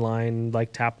online,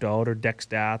 like Tapped Out or Deck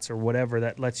Stats or whatever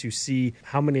that lets you see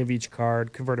how many of each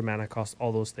card, converted mana cost,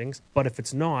 all those things. But if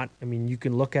it's not, I mean, you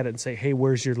can look at it and say, hey,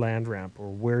 where's your land ramp?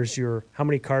 Or how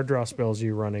many card draw spells are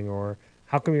you running? Or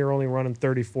how come you're only running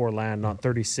 34 land, not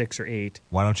 36 or 8?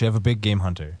 Why don't you have a big game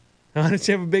hunter? Why don't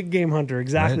you have a big game hunter?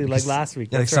 Exactly, Right? like last week.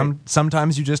 Yeah, That's like right.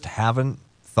 sometimes you just haven't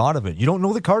thought of it. You don't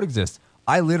know the card exists.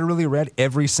 I literally read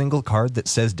every single card that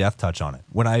says Death Touch on it.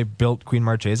 When I built Queen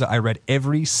Marchesa, I read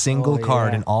every single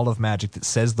card in all of Magic that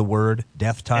says the word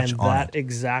Death Touch and on that it.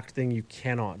 exact thing you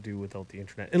cannot do without the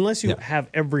internet. Unless you have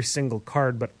every single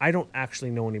card, but I don't actually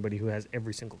know anybody who has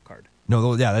every single card.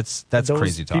 No, yeah, that's Those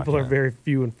crazy talk. people are yeah. very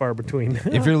few and far between.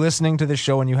 If you're listening to this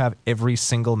show and you have every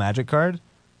single Magic card,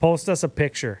 Post us a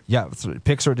picture. yeah,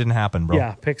 Pixar didn't happen, bro.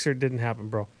 Yeah, picture didn't happen,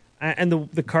 bro. And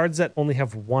the cards that only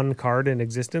have one card in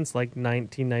existence, like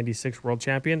 1996 World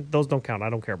Champion, those don't count.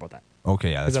 I don't care about that.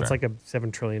 Okay, yeah, Because that's that's fair. like a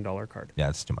 $7 trillion card. Yeah,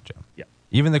 it's too much. Yeah. Yeah.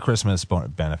 Even the Christmas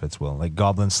benefits will. Like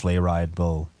Goblin Sleigh Ride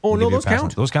will. Oh, will no, give you a those pass on-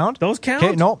 count. Those count? Those count?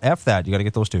 Okay, no, F that. You got to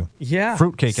get those two. Yeah.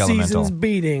 Fruitcake Elemental. Seasons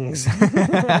beatings.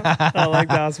 I like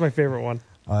that. That's my favorite one.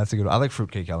 Oh, that's a good one. I like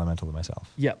Fruitcake Elemental to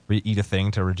myself. Yep. Where you eat a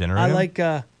thing to regenerate I him. like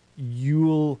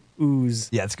Yule Ooze.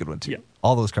 Yeah, it's a good one too. Yeah.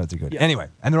 All those cards are good. Yeah. Anyway,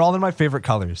 and they're all in my favorite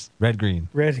colors. Red, green.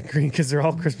 Red and green because they're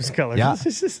all Christmas colors. Yeah.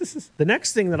 The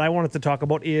next thing that I wanted to talk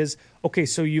about is, okay,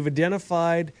 so you've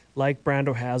identified, like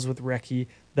Brando has with Reki,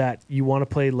 that you want to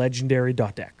play legendary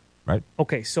deck. Right?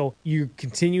 Okay, so you're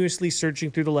continuously searching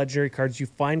through the legendary cards. You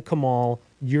find Kamal.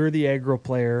 You're the aggro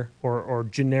player, or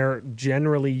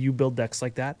generally you build decks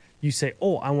like that. You say,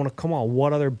 oh, I want a Kamal.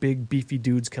 What other big beefy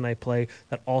dudes can I play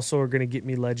that also are going to get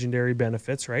me legendary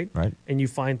benefits, right? Right. And you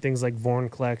find things like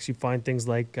Vornklex. You find things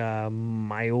like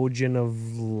Myojin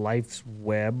of Life's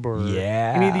Web, or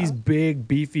Yeah. any of these big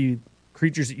beefy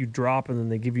creatures that you drop and then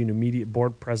they give you an immediate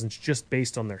board presence just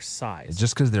based on their size.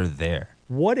 Just because they're there.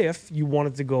 What if you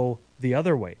wanted to go the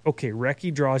other way? Okay,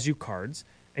 Reki draws you cards,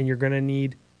 and you're going to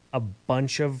need a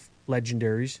bunch of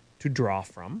legendaries to draw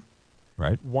from.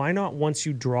 Right? Why not, once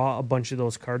you draw a bunch of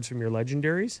those cards from your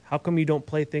legendaries, how come you don't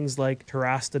play things like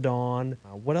Terastodon?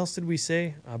 What else did we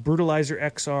say? Brutalizer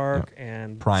Exarch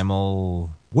and Primal.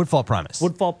 Woodfall Primus.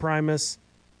 Woodfall Primus.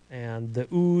 and the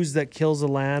ooze that kills a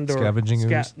land. Or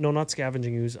Scavenging ooze? No, not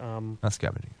scavenging ooze. Not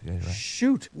scavenging. Yeah, you're right.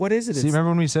 Shoot, what is it? See, remember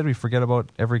when we said we forget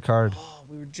about every card? Oh,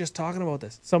 we were just talking about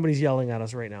this. Somebody's yelling at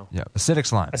us right now. Yeah, acidic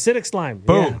slime. Acidic slime.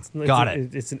 Boom. Yeah, Got it.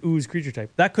 it. It's an ooze creature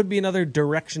type. That could be another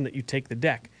direction that you take the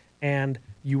deck. And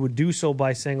you would do so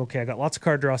by saying, okay, I got lots of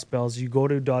card draw spells. You go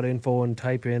to .info and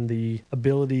type in the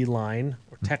ability line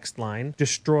or text line,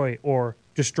 destroy or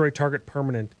destroy target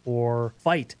permanent or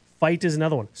fight. Fight is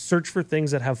another one. Search for things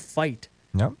that have fight.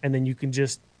 Yep. And then you can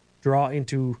just draw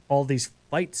into all these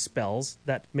fight spells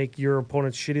that make your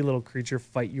opponent's shitty little creature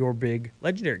fight your big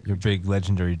legendary creature. Your big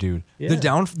legendary dude. Yeah.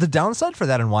 The downside for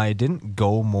that and why I didn't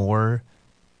go more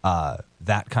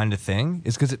that kind of thing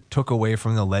is because it took away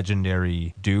from the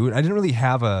legendary dude. I didn't really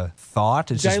have a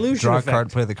thought. It's Dilution just draw effect. a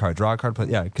card, play the card, draw a card, play.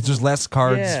 Yeah, because there's less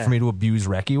cards Yeah. for me to abuse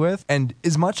Reki with. And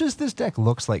as much as this deck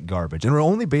looks like garbage, and we're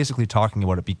only basically talking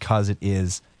about it because it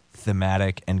is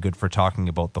thematic and good for talking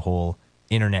about the whole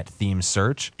internet theme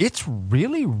search, it's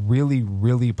really, really,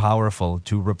 really powerful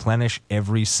to replenish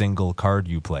every single card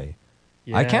you play.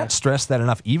 I Yeah. can't stress that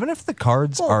enough. Even if the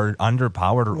cards Well, are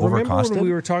underpowered or Remember overcosted. when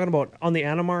we were talking about on the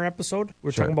Animar episode? We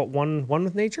were Sure. talking about one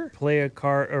with nature. Play a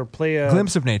card or play a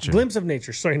Glimpse of Nature. Glimpse of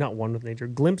nature. Sorry, not one with nature.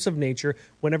 Glimpse of nature.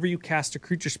 Whenever you cast a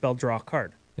creature spell, draw a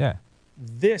card. Yeah.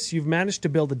 This you've managed to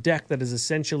build a deck that is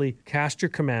essentially cast your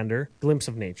commander, Glimpse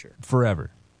of Nature, Forever.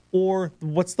 or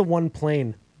what's the one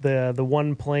plane? The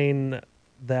one plane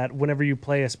that whenever you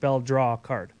play a spell, draw a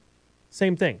card.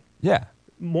 Same thing. Yeah.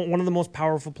 One of the most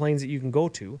powerful planes that you can go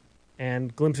to.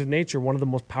 And Glimpse of Nature, one of the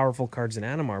most powerful cards in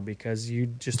Animar because you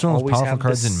just It's one of the always most powerful have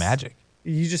cards this, in Magic.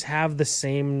 You just have the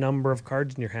same number of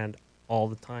cards in your hand all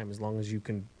the time, as long as you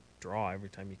can draw every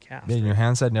time you cast. Yeah, your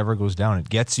hand side never goes down. It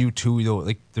gets you to the,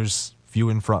 like, there's few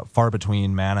and far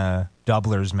between mana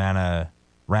doublers, mana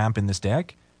ramp in this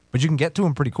deck, but you can get to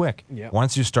them pretty quick. Yeah.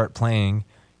 Once you start playing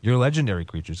your legendary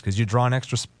creatures, because you draw an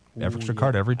extra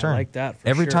card every turn. I like that. For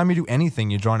Every sure. time you do anything,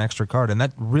 you draw an extra card, and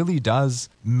that really does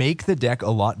make the deck a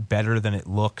lot better than it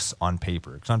looks on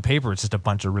paper. Because on paper, it's just a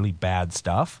bunch of really bad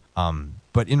stuff.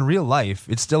 But in real life,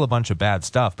 it's still a bunch of bad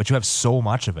stuff, but you have so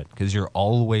much of it because you're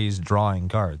always drawing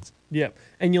cards. Yeah.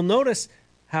 And you'll notice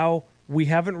how we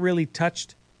haven't really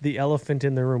touched the elephant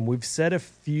in the room. We've said a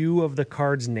few of the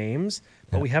cards' names,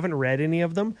 but we haven't read any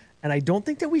of them. And I don't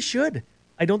think that we should.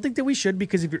 I don't think that we should,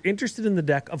 because if you're interested in the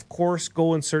deck, of course,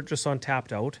 go and search us on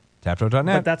Tapped Out. Tapto.net.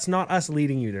 But that's not us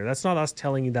leading you there. That's not us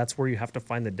telling you that's where you have to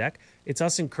find the deck. It's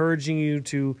us encouraging you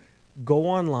to go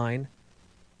online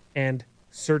and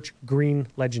search green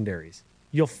legendaries.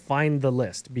 You'll find the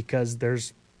list because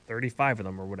there's 35 of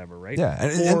them or whatever, right?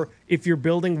 Yeah, Or if you're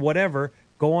building whatever,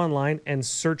 go online and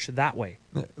search that way.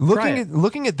 Try it.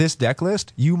 Looking at this deck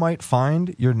list, you might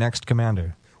find your next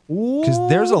commander. Ooh. Because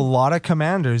there's a lot of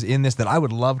commanders in this that I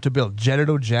would love to build.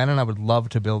 Jeddido Janin, I would love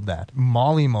to build that.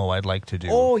 Mollymo, I'd like to do.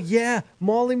 Oh, yeah.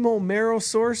 Mollymo, Marrow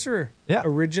Sorcerer. Yeah.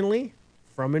 Originally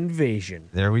from Invasion.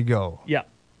 There we go. Yeah.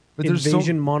 But there's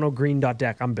Invasion mono green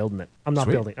deck. I'm building it. I'm not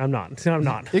Sweet. building. I'm not. I'm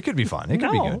not. It could be fun. It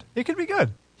could be No. good. It could be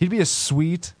good. He'd be a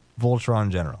sweet Voltron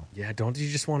general. Yeah, don't you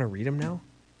just want to read him now?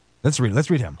 Let's read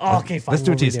him. Oh, okay, fine. Let's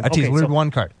do a we'll tease. read A him. tease. Okay, We'll so read one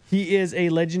card. he is a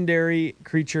legendary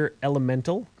creature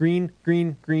elemental. Green,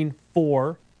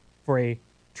 4 for a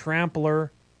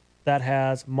trampler that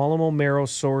has Mollymo Marrow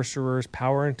Sorcerer's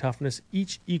power and toughness,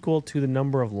 each equal to the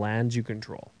number of lands you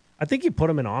control. I think you put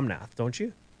him in Omnath, don't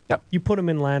you? Yep. You put him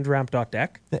in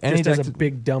landramp.deck Any just as deck a that-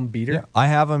 big dumb beater. Yeah, I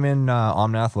have him in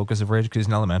Omnath, Locus of Rage, because he's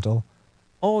an elemental.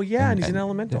 Oh, yeah, and he's an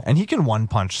elemental. Yeah, and he can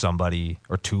one-punch somebody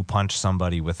or two-punch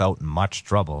somebody without much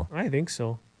trouble, I think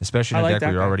so. especially I in a like deck that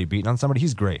where you're guy. already beating on somebody.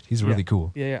 He's great. He's really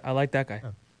cool. Yeah, I like that guy.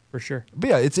 For sure. But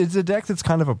yeah, it's a deck that's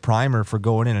kind of a primer for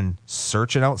going in and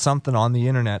searching out something on the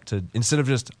internet to, instead of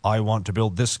just, I want to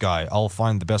build this guy, I'll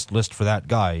find the best list for that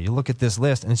guy. You look at this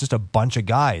list and it's just a bunch of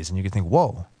guys and you can think,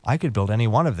 whoa, I could build any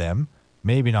one of them.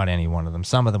 Maybe not any one of them.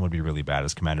 Some of them would be really bad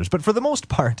as commanders. But for the most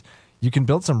part, you can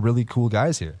build some really cool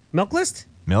guys here. Milk list?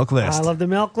 Milk list. I love the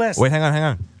milk list. Wait, hang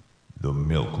on. The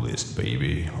milk list,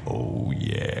 baby. Oh,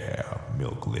 yeah.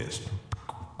 Milk list.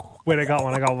 Wait, I got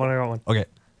one. Okay.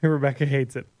 Rebecca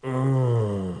hates it.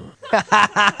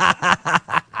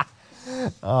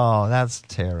 Oh, that's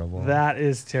terrible. That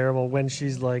is terrible when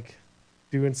she's like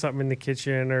doing something in the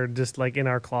kitchen or just like in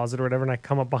our closet or whatever, and I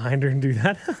come up behind her and do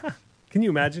that. Can you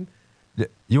imagine?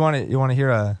 You want to hear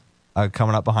a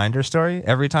coming up behind her story?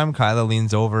 Every time Kyla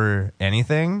leans over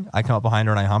anything, I come up behind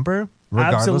her and I hump her,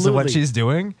 regardless of what Absolutely. she's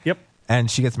doing. Yep. And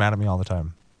she gets mad at me all the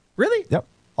time. Really? Yep.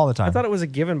 All the time. I thought it was a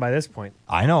given by this point.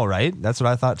 I know, right? That's what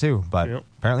I thought too, but Yep.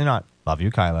 apparently not. Love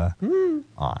you, Kyla.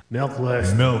 Milk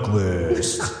list. Milk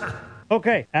list.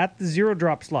 Okay, at the 0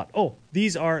 drop slot. Oh,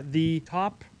 these are the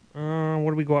top. What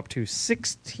do we go up to?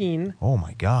 16. Oh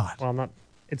my God. Well, not.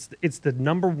 It's the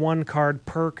number 1 card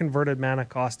per converted mana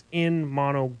cost in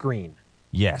mono green.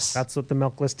 Yes. That's what the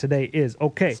milk list today is.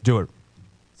 Okay. Let's do it.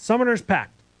 Summoner's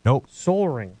Pact. Nope. Soul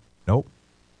Ring. Nope.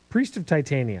 Priest of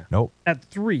Titania. Nope. At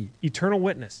 3, Eternal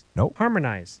Witness. Nope.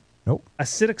 Harmonize. Nope.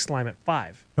 Acidic Slime at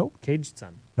 5. Nope. Caged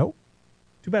Sun. Nope.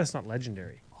 Too bad it's not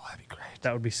legendary. Oh, that'd be great.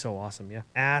 That would be so awesome, yeah.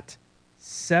 At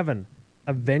 7,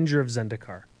 Avenger of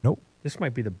Zendikar. Nope. This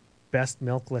might be the best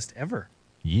milk list ever.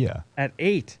 Yeah. At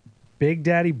 8, Big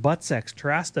Daddy Buttsex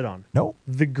Terastodon. Nope.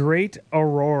 The Great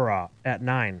Aurora at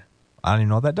 9. I don't even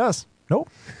know what that does. Nope.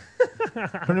 I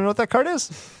don't even know what that card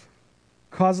is.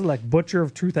 Kozilek, Butcher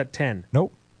of Truth at 10.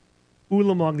 Nope.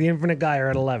 Ulamog, the Infinite Gyre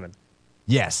at 11.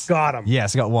 Yes. Got him.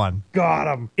 Yes, I got one.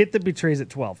 Got him. It That Betrays at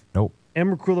 12. Nope.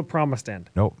 Emrakul, the Promised End.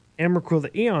 Nope. Emrakul,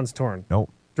 the Eon's Torn.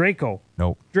 Nope. Draco.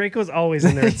 Nope. Draco's always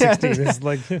in there at 16. It's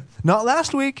like, Not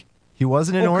last week. He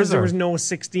wasn't in because there Orzhov. was no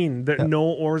 16.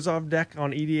 No Orzhov deck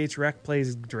on EDH Rec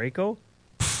plays Draco.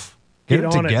 Get it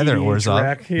on it, together, EDH Orzhov.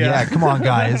 Rec. Yeah. Yeah. Come on,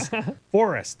 guys.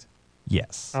 Forest.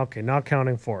 Yes. Okay, not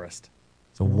counting Forest.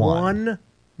 So one. One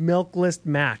milk list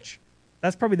match.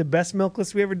 That's probably the best milk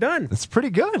list we ever done. That's pretty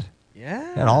good.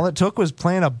 Yeah. And all it took was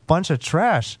playing a bunch of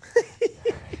trash.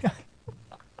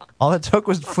 All it took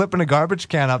was flipping a garbage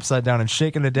can upside down and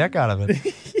shaking the deck out of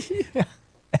it. Yeah.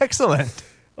 Excellent.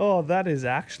 Oh, that is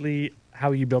actually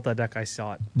how you built that deck. I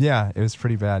saw it. Yeah, it was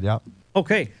pretty bad. Yeah.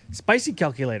 Okay, Spicy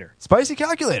Calculator. Spicy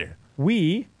calculator.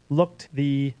 We looked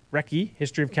the Recce,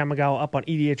 History of Kamigawa, up on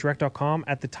edhrec.com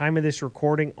at the time of this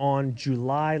recording on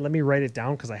July. Let me write it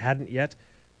down because I hadn't yet.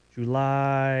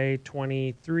 July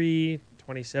 23,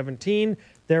 2017.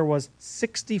 There was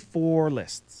 64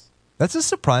 lists. That's a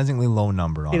surprisingly low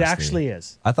number, honestly. It actually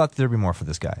is. I thought there'd be more for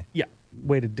this guy. Yeah.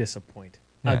 Way to disappoint.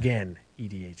 Yeah. Again,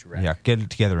 EDH Rec. Yeah, get it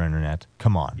together, Internet.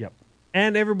 Come on. Yep.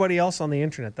 And everybody else on the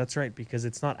internet. That's right, because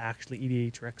it's not actually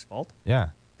EDH Rec's fault. Yeah.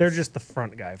 They're just the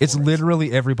front guy for It's it.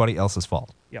 literally everybody else's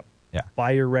fault. Yep. Yeah.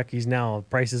 Buy your Recce's now.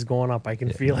 Price is going up. I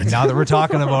can feel it. Now that we're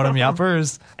talking about them,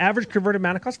 yuppers, Average converted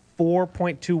mana cost,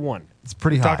 4.21. it's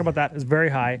pretty high. Talk about that. It's very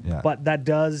high. Yeah. But that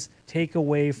does take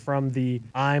away from the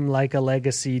I'm like a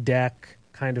legacy deck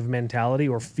kind of mentality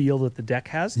or feel that the deck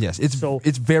has. Yes, it's so,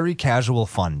 it's very casual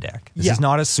fun deck. This yeah, is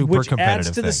not a super which competitive adds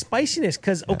to thing. the spiciness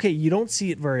because, okay, you don't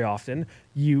see it very often.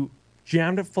 You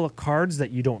jammed it full of cards that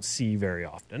you don't see very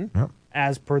often, Yep.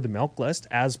 as per the milk list,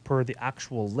 as per the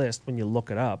actual list when you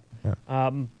look it up.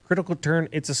 Yeah. Critical turn,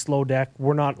 it's a slow deck.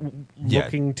 We're not Yeah.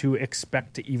 looking to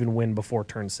expect to even win before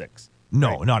turn 6. No,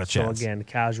 right? not a chance. So again,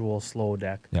 casual, slow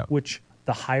deck, Yeah. which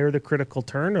the higher the critical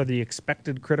turn or the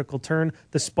expected critical turn,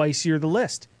 the spicier the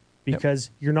list. Because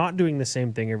you're not doing the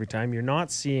same thing every time. You're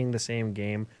not seeing the same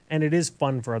game. And it is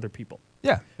fun for other people.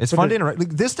 Yeah, it's So fun the- to interact. Like,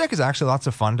 this deck is actually lots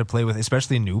of fun to play with,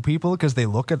 especially new people, because they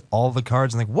look at all the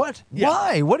cards and think, "What? Yeah.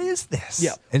 Why? What is this?"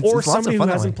 Yeah. It's Or lots of somebody who fun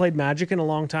that hasn't way. played Magic in a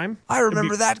long time. I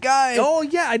remember that guy. Oh,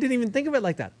 yeah. I didn't even think of it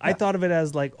like that. I thought of it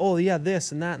as like, oh, yeah,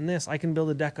 this and that and this. I can build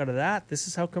a deck out of that. This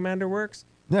is how Commander works.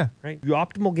 Yeah, Right? Your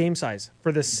optimal game size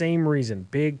for the same reason.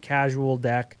 Big, casual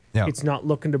deck. Yeah. It's not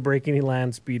looking to break any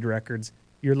land speed records.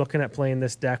 You're looking at playing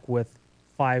this deck with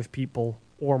 5 people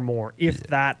or more, if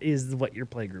that is what your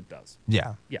play group does.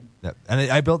 yeah, Yeah. And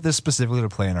I built this specifically to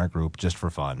play in our group just for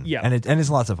fun. Yeah. and it's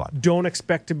lots of fun. Don't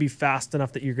expect to be fast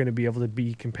enough that you're going to be able to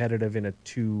be competitive in a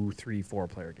 2, 3, 4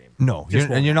 player game. No, Just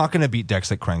won't and you're not going to beat decks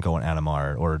like Krenko and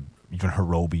Animar or even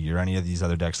Hirobi or any of these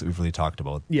other decks that we've really talked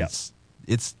about. Yeah.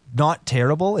 It's not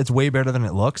terrible. It's way better than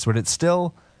it looks, but it's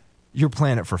still, you're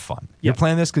playing it for fun. You're Yeah.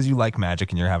 playing this because you like Magic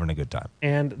and you're having a good time.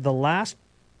 And the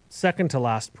second to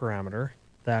last parameter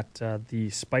that the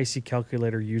Spicy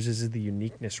Calculator uses is the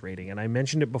uniqueness rating. And I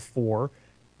mentioned it before.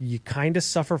 You kind of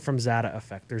suffer from Zata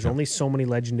effect. There's only so many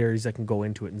legendaries that can go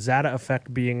into it. And Zata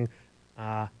effect being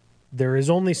there is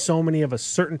only so many of a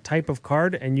certain type of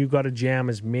card, and you got to jam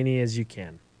as many as you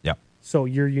can. Yeah. So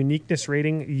your uniqueness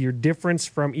rating, your difference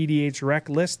from EDH Rec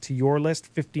list to your list,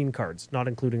 15 cards, not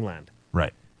including land.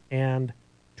 Right. And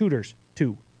tutors,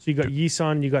 2. So you got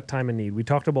Yisan, you got Time and Need. We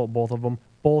talked about both of them.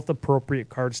 Both appropriate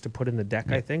cards to put in the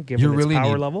deck, I think, given its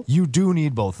power level. You do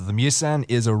need both of them. Yisan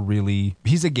is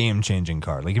he's a game changing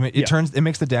card. Like it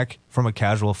makes the deck from a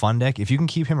casual fun deck. If you can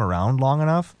keep him around long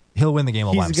enough, he'll win the game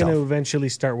all by He's going to himself. eventually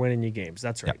start winning you games.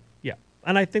 That's right. Yeah. Yeah.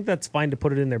 And I think that's fine to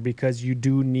put it in there because you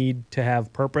do need to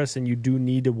have purpose and you do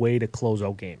need a way to close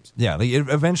out games. Yeah,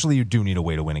 eventually you do need a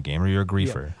way to win a game, or you're a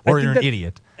griefer, I or think you're an that-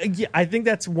 idiot. Yeah, I think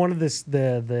that's one of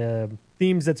the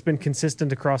themes that's been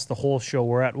consistent across the whole show.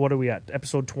 We're at, what are we at?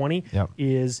 Episode 20 Yep.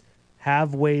 is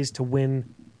have ways to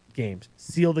win games.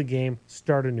 Seal the game,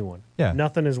 start a new one. Yeah.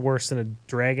 Nothing is worse than a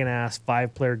dragon-ass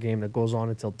 5-player game that goes on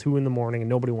until 2 in the morning and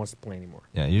nobody wants to play anymore.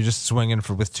 Yeah, you're just swinging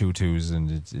with 2-2s,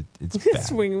 and it's bad.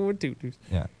 Swinging with 2-2s.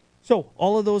 Yeah. So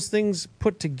all of those things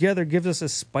put together gives us a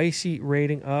spicy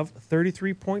rating of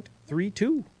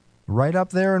 33.32. Right up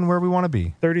there and where we want to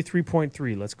be.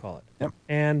 33.3, let's call it. Yep.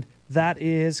 And that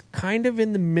is kind of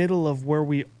in the middle of where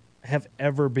we have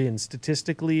ever been.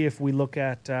 Statistically, if we look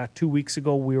at 2 weeks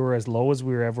ago, we were as low as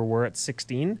we ever were at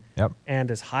 16. Yep.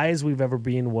 And as high as we've ever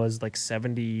been was like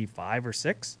 75 or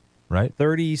 6. Right?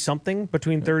 30 something,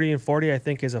 between 30 and 40, I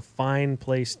think is a fine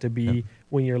place to be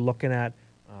when you're looking at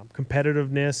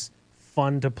competitiveness,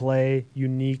 fun to play,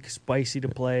 unique, spicy to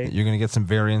play. You're going to get some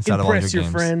variance out of all your Impress games.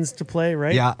 your friends to play,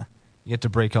 right? Yeah. You get to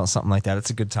break out something like that. It's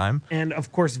a good time. And,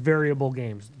 of course, variable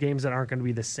games that aren't going to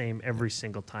be the same every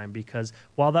single time, because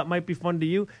while that might be fun to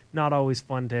you, not always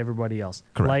fun to everybody else.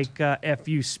 Correct. Like F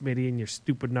you, Smitty, and your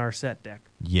stupid Narset deck.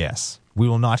 Yes. We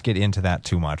will not get into that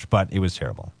too much, but it was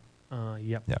terrible.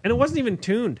 Yep. Yeah. And it wasn't even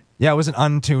tuned. Yeah, it was an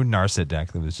untuned Narset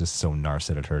deck that was just so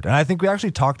Narset it hurt. And I think we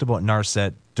actually talked about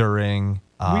Narset during...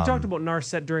 We talked about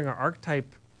Narset during our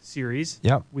Archetype series.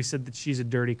 Yep. We said that she's a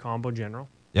dirty combo general.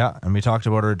 Yeah, and we talked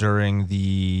about her during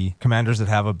the Commanders that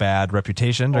have a bad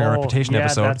reputation, during our reputation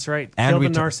episode. Yeah, that's right. And Kill we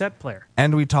the Narset player.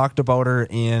 And we talked about her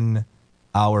in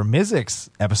our Mizzix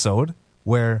episode,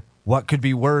 where what could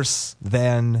be worse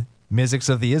than Mizzix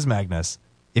of the Ismagnus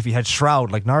if he had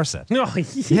Shroud like Narset? Oh,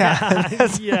 yeah.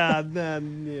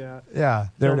 Yeah. Yeah,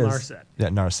 there Kill it is. Narset. Yeah,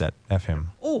 Narset. F him.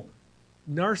 Oh,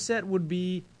 Narset would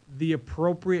be the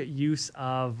appropriate use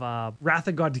of Wrath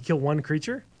of God to kill one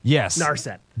creature. Yes.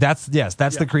 Narset. That's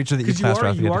the creature that you Because cast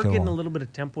Wrath you of God are to kill getting a one. little bit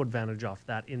of tempo advantage off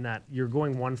that, in that you're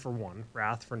going 1 for 1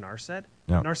 Wrath for Narset.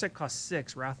 Yeah. Narset costs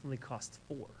 6, Wrath only costs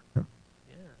 4. Yeah.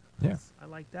 Yeah. I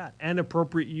like that. And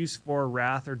appropriate use for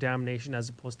Wrath or Damnation as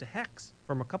opposed to Hex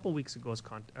from a couple weeks ago's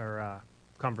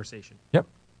conversation. Yep.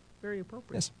 Very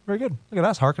appropriate. Yes. Very good. Look at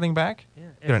us harkening back.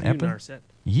 Yeah. Got an F you, Eppin. Narset.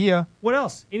 Yeah. What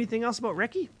else? Anything else about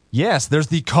Reki? Yes, there's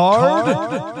the card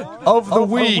of the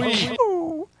week.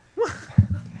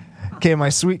 Okay, my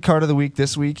sweet card of the week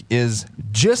this week is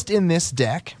just in this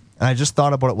deck, and I just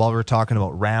thought about it while we were talking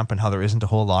about ramp and how there isn't a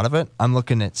whole lot of it. I'm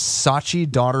looking at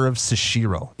Sachi, Daughter of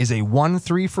Sashiro. Is a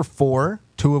 1/3 for 4,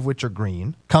 2 of which are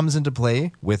green. Comes into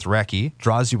play with Reki,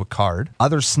 draws you a card.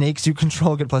 Other snakes you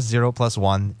control get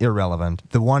 +0/+1, irrelevant.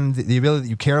 The ability that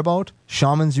you care about,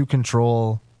 shamans you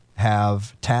control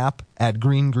have tap, add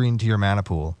green to your mana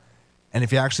pool. And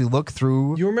if you actually look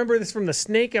through... You remember this from the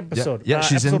Snake episode. Yeah,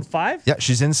 she's episode in 5? Yeah,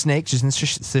 she's in Snake. She's in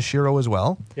Sashiro as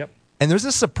well. Yep. And there's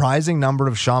a surprising number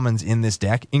of shamans in this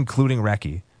deck, including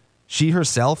Reki. She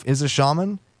herself is a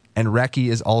shaman, and Reki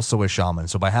is also a shaman.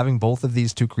 So by having both of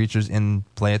these two creatures in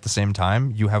play at the same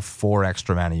time, you have 4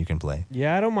 extra mana you can play.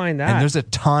 Yeah, I don't mind that. And there's a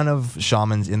ton of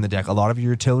shamans in the deck. A lot of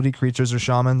your utility creatures are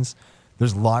shamans.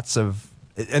 There's lots of...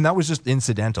 And that was just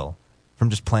incidental from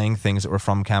just playing things that were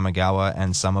from Kamigawa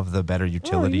and some of the better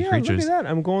utility creatures. Look at that.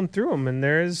 I'm going through them, and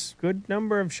there's a good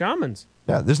number of shamans.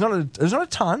 Yeah, there's not a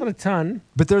ton. Not a ton.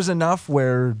 But there's enough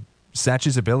where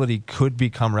Sachi's ability could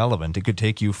become relevant. It could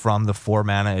take you from the 4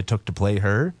 mana it took to play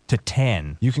her to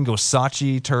 10. You can go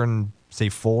Sachi turn, say,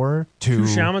 4 to... 2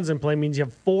 shamans in play means you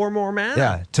have 4 more mana.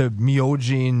 Yeah, to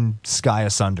Myojin Sky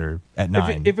Asunder at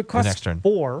 9. If it the costs next turn.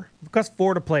 4, if it costs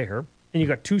 4 to play her, and you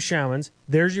got 2 shamans,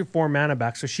 there's your 4 mana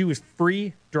back. So she was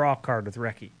free, draw a card with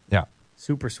Reki. Yeah,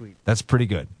 Super sweet. that's pretty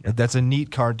good. That's a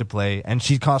neat card to play. And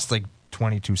she costs like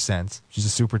 22 cents. She's a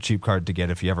super cheap card to get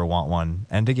if you ever want one.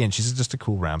 And again, she's just a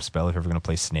cool ramp spell if you're ever going to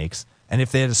play snakes. And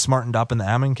if they had smartened up in the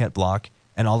Amonkhet block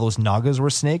and all those Nagas were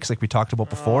snakes like we talked about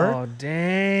before, Oh,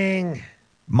 dang.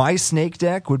 my snake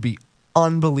deck would be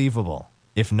unbelievable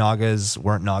if Nagas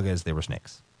weren't Nagas, they were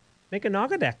snakes. Make a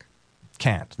Naga deck.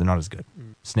 Can't. They're not as good.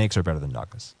 Snakes are better than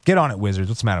Nagas. Get on it, Wizards.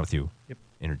 What's the matter with you? Yep.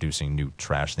 Introducing new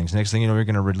trash things. Next thing you know, you're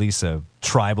going to release a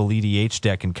tribal EDH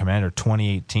deck in Commander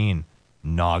 2018.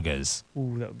 Nagas.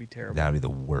 Ooh, that would be terrible. That would be the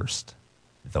worst.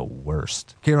 The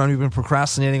worst. Okay, Ron, we've been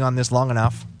procrastinating on this long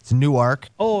enough. It's a new arc.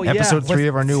 Oh, yeah. Episode 3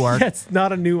 of our new arc. Yeah, it's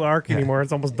not a new arc anymore.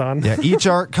 It's almost done. Yeah, each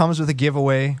arc comes with a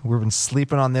giveaway. We've been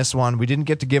sleeping on this one. We didn't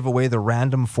get to give away the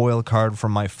random foil card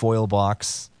from my foil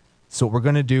box. So what we're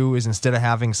going to do is, instead of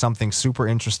having something super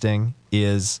interesting,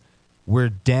 is we're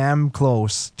damn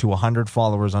close to 100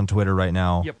 followers on Twitter right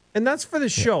now. Yep. And that's for the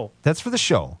show. That's for the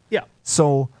show. Yeah.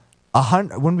 So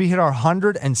when we hit our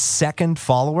 102nd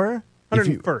follower...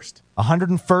 101st.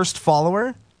 101st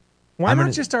follower... Why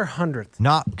not just our 100th?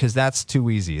 Not because that's too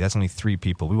easy. That's only 3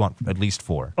 people. We want at least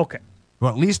 4. Okay. We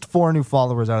want at least 4 new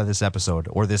followers out of this episode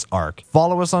or this arc.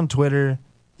 Follow us on Twitter.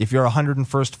 If you're a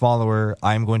 101st follower,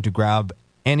 I'm going to grab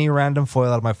any random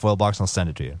foil out of my foil box and I'll send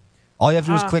it to you. All you have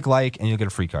to do is click like and you'll get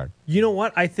a free card. You know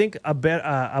what? I think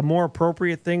a more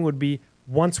appropriate thing would be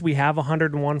once we have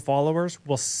 101 followers,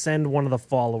 we'll send one of the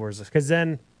followers. Because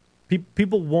then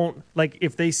people won't, like,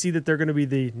 if they see that they're going to be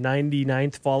the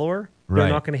 99th follower, they're Right.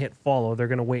 not going to hit follow. They're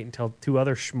going to wait until 2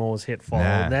 other schmoes hit follow.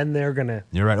 Nah. Then they're going to...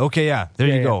 You're right. Okay, yeah. There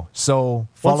you yeah. go. So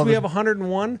follow Once we the- have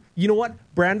 101, you know what?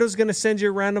 Brando's going to send you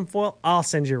a random foil. I'll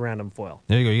send you a random foil.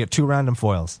 There you go. You get 2 random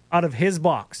foils. Out of his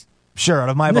box. Sure, out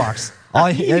of my box.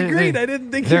 He agreed. I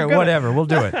didn't think you there. were gonna. Whatever. We'll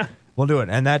do it. We'll do it.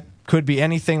 And that could be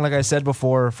anything, like I said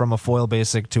before, from a foil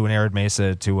basic to an arid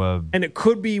mesa to a... And it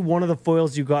could be one of the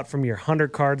foils you got from your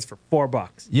 100 cards for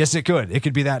 $4. Yes, it could. It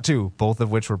could be that too, both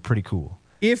of which were pretty cool.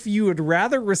 If you would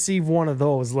rather receive one of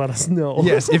those, let us know.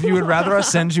 Yes, if you would rather us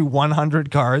send you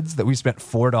 100 cards that we spent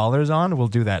 $4 on, we'll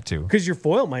do that too. Because your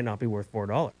foil might not be worth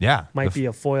 $4. Yeah. Might be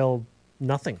a foil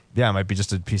nothing. Yeah, it might be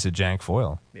just a piece of jank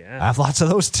foil. Yeah. I have lots of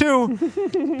those too.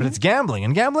 But it's gambling,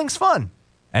 and gambling's fun.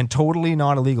 And totally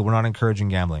not illegal. We're not encouraging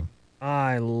gambling.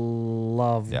 I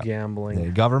love Yeah. gambling. The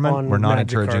government, on we're not Magic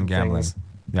encouraging card gambling. things.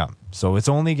 Yeah. So it's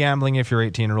only gambling if you're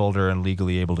 18 or older and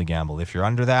legally able to gamble. If you're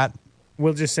under that,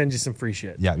 We'll just send you some free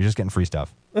shit. yeah, you're just getting free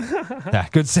stuff. Yeah,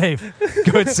 good save.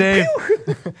 Good save.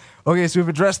 Okay, so we've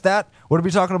addressed that. What are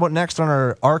we talking about next on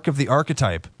our Arc of the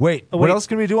Archetype? Wait, what wait. else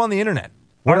can we do on the internet?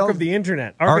 What Arc else? of the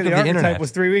Internet. Arc of the Archetype Internet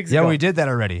was 3 weeks Yeah, ago. we did that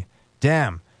already.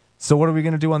 Damn. So what are we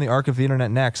going to do on the Arc of the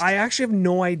Internet next? I actually have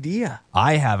no idea.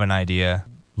 I have an idea.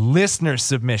 Listener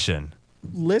submission.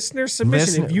 Listener submission.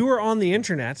 Listener- If you are on the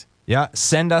internet, Yeah,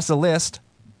 send us a list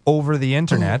over the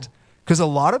internet. Because a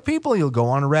lot of people, you'll go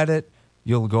on Reddit,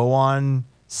 you'll go on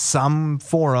some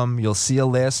forum, you'll see a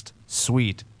list.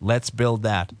 Sweet. Let's build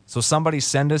that. So somebody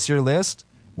send us your list.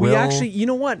 we actually, you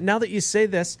know what? Now that you say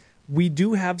this, we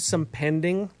do have some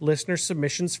pending listener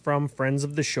submissions from friends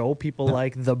of the show, people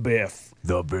like The Biff.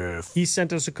 The Biff. He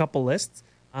sent us a couple lists.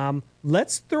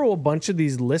 Let's throw a bunch of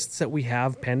these lists that we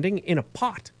have pending in a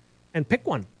pot and pick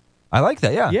one. I like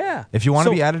that, yeah. Yeah. If you want to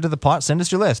So- be added to the pot, send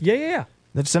us your list. Yeah.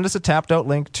 Then send us a tapped out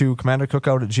link to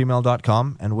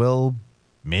commandercookout@gmail.com and we'll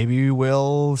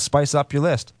spice up your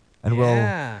list. And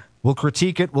Yeah. we'll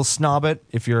critique it, we'll snob it.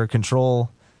 If you're a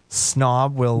control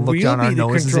snob, we'll look We'll down be our the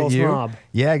noses control at you. snob.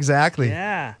 Yeah, exactly.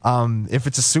 Yeah. If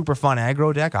it's a super fun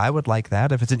aggro deck, I would like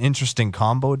that. If it's an interesting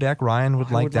combo deck, Ryan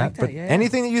would like would that. like that, But yeah.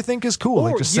 anything that you think is cool,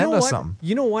 like Or, just you send know us what? something.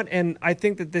 You know what? And I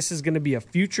think that this is going to be a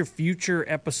future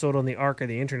episode on the Arc of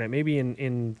the Internet, maybe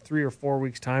in 3 or 4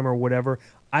 weeks' time or whatever.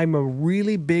 I'm a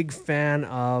really big fan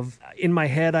of, in my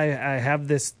head, I have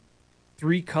this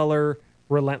 3-color,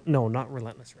 not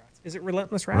Relentless Rats. Is it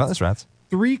Relentless Rats? Relentless Rats.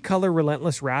 3-color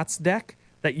Relentless Rats deck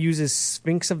that uses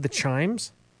Sphinx of the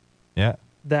Chimes. Yeah.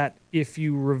 That if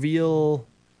you reveal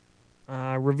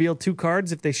 2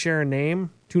 cards, if they share a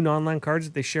name, 2 non-land cards,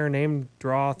 if they share a name,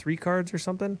 draw 3 cards or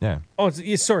something. Yeah. Oh,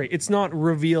 sorry. It's not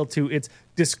reveal 2. It's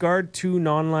discard 2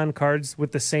 non-land cards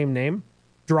with the same name,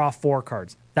 draw 4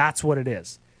 cards. That's what it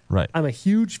is. Right. I'm a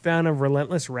huge fan of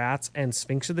Relentless Rats and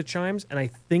Sphinx of the Chimes, and I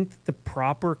think that the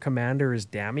proper commander is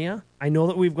Damia. I know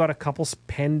that we've got a couple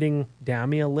pending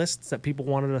Damia lists that people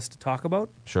wanted us to talk about.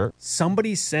 Sure.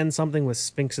 Somebody send something with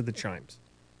Sphinx of the Chimes.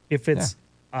 If it's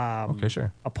Okay,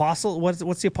 sure. Apostle, what's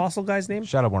the Apostle guy's name?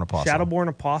 Shadowborn Apostle. Shadowborn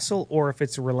Apostle, or if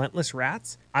it's Relentless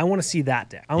Rats, I want to see that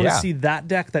deck. I want to Yeah. see that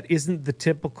deck that isn't the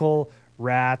typical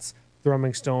Rats,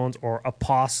 Thrumming Stones, or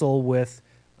Apostle with,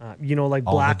 like All the black,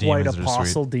 white demons that are sweet.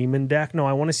 Apostle demon deck. No,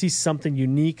 I want to see something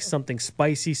unique, something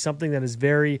spicy, something that is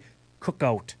very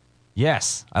cookout.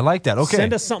 Yes, I like that. Okay.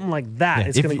 Send us something like that. Yeah,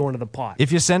 It's if going to you- go into the pot.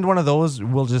 If you send one of those,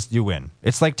 you win.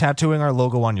 It's like tattooing our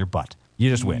logo on your butt. You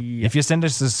just win. Yeah. If you send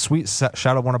us this sweet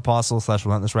Shadowborn Apostle /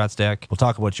 Relentless Rats deck, we'll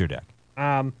talk about your deck.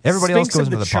 Everybody else Sphinx goes of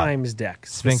into the the pot. Chimes deck.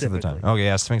 Sphinx of the time. specifically. Okay,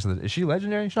 yeah, Sphinx of the. Is she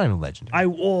legendary? She's not even legendary.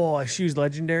 If she was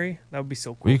legendary, that would be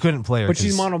so cool. Well, you couldn't play her. But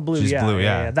she's 'cause mono blue, She's yeah, blue,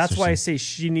 yeah. That's So why I she- say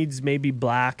she needs maybe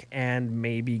black and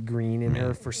maybe green in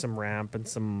her for some ramp and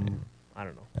some, I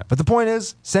don't know. Yeah. But the point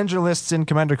is, send your lists in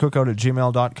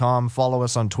commandercookout@gmail.com. Follow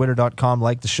us on twitter.com.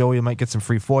 Like the show, you might get some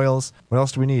free foils. What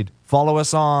else do we need? Follow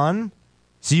us on.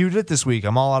 See, you did it this week.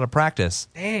 I'm all out of practice.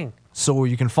 Dang. So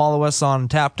you can follow us on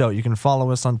Tapped Out. You can follow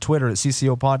us on Twitter at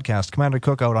CCO Podcast, Commander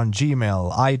Cookout on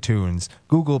Gmail, iTunes,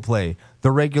 Google Play,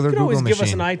 the regular You can Google always give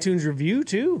us machine. an iTunes review,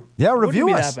 too. Yeah, Wouldn't review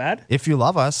be us. that bad. If you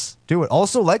love us, do it.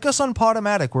 Also, like us on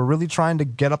Podomatic. We're really trying to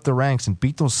get up the ranks and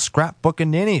beat those scrapbooking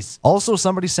ninnies. Also,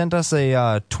 somebody sent us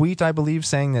a tweet, I believe,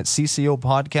 saying that CCO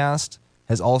Podcast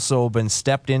has also been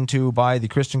stepped into by the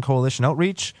Christian Coalition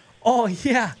Outreach. Oh,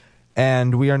 yeah.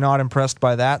 And we are not impressed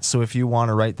by that. So if you want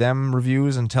to write them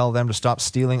reviews and tell them to stop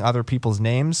stealing other people's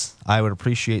names, I would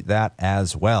appreciate that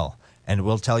as well. And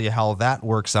we'll tell you how that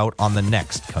works out on the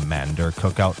next Commander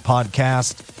Cookout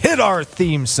podcast. Hit our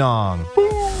theme song.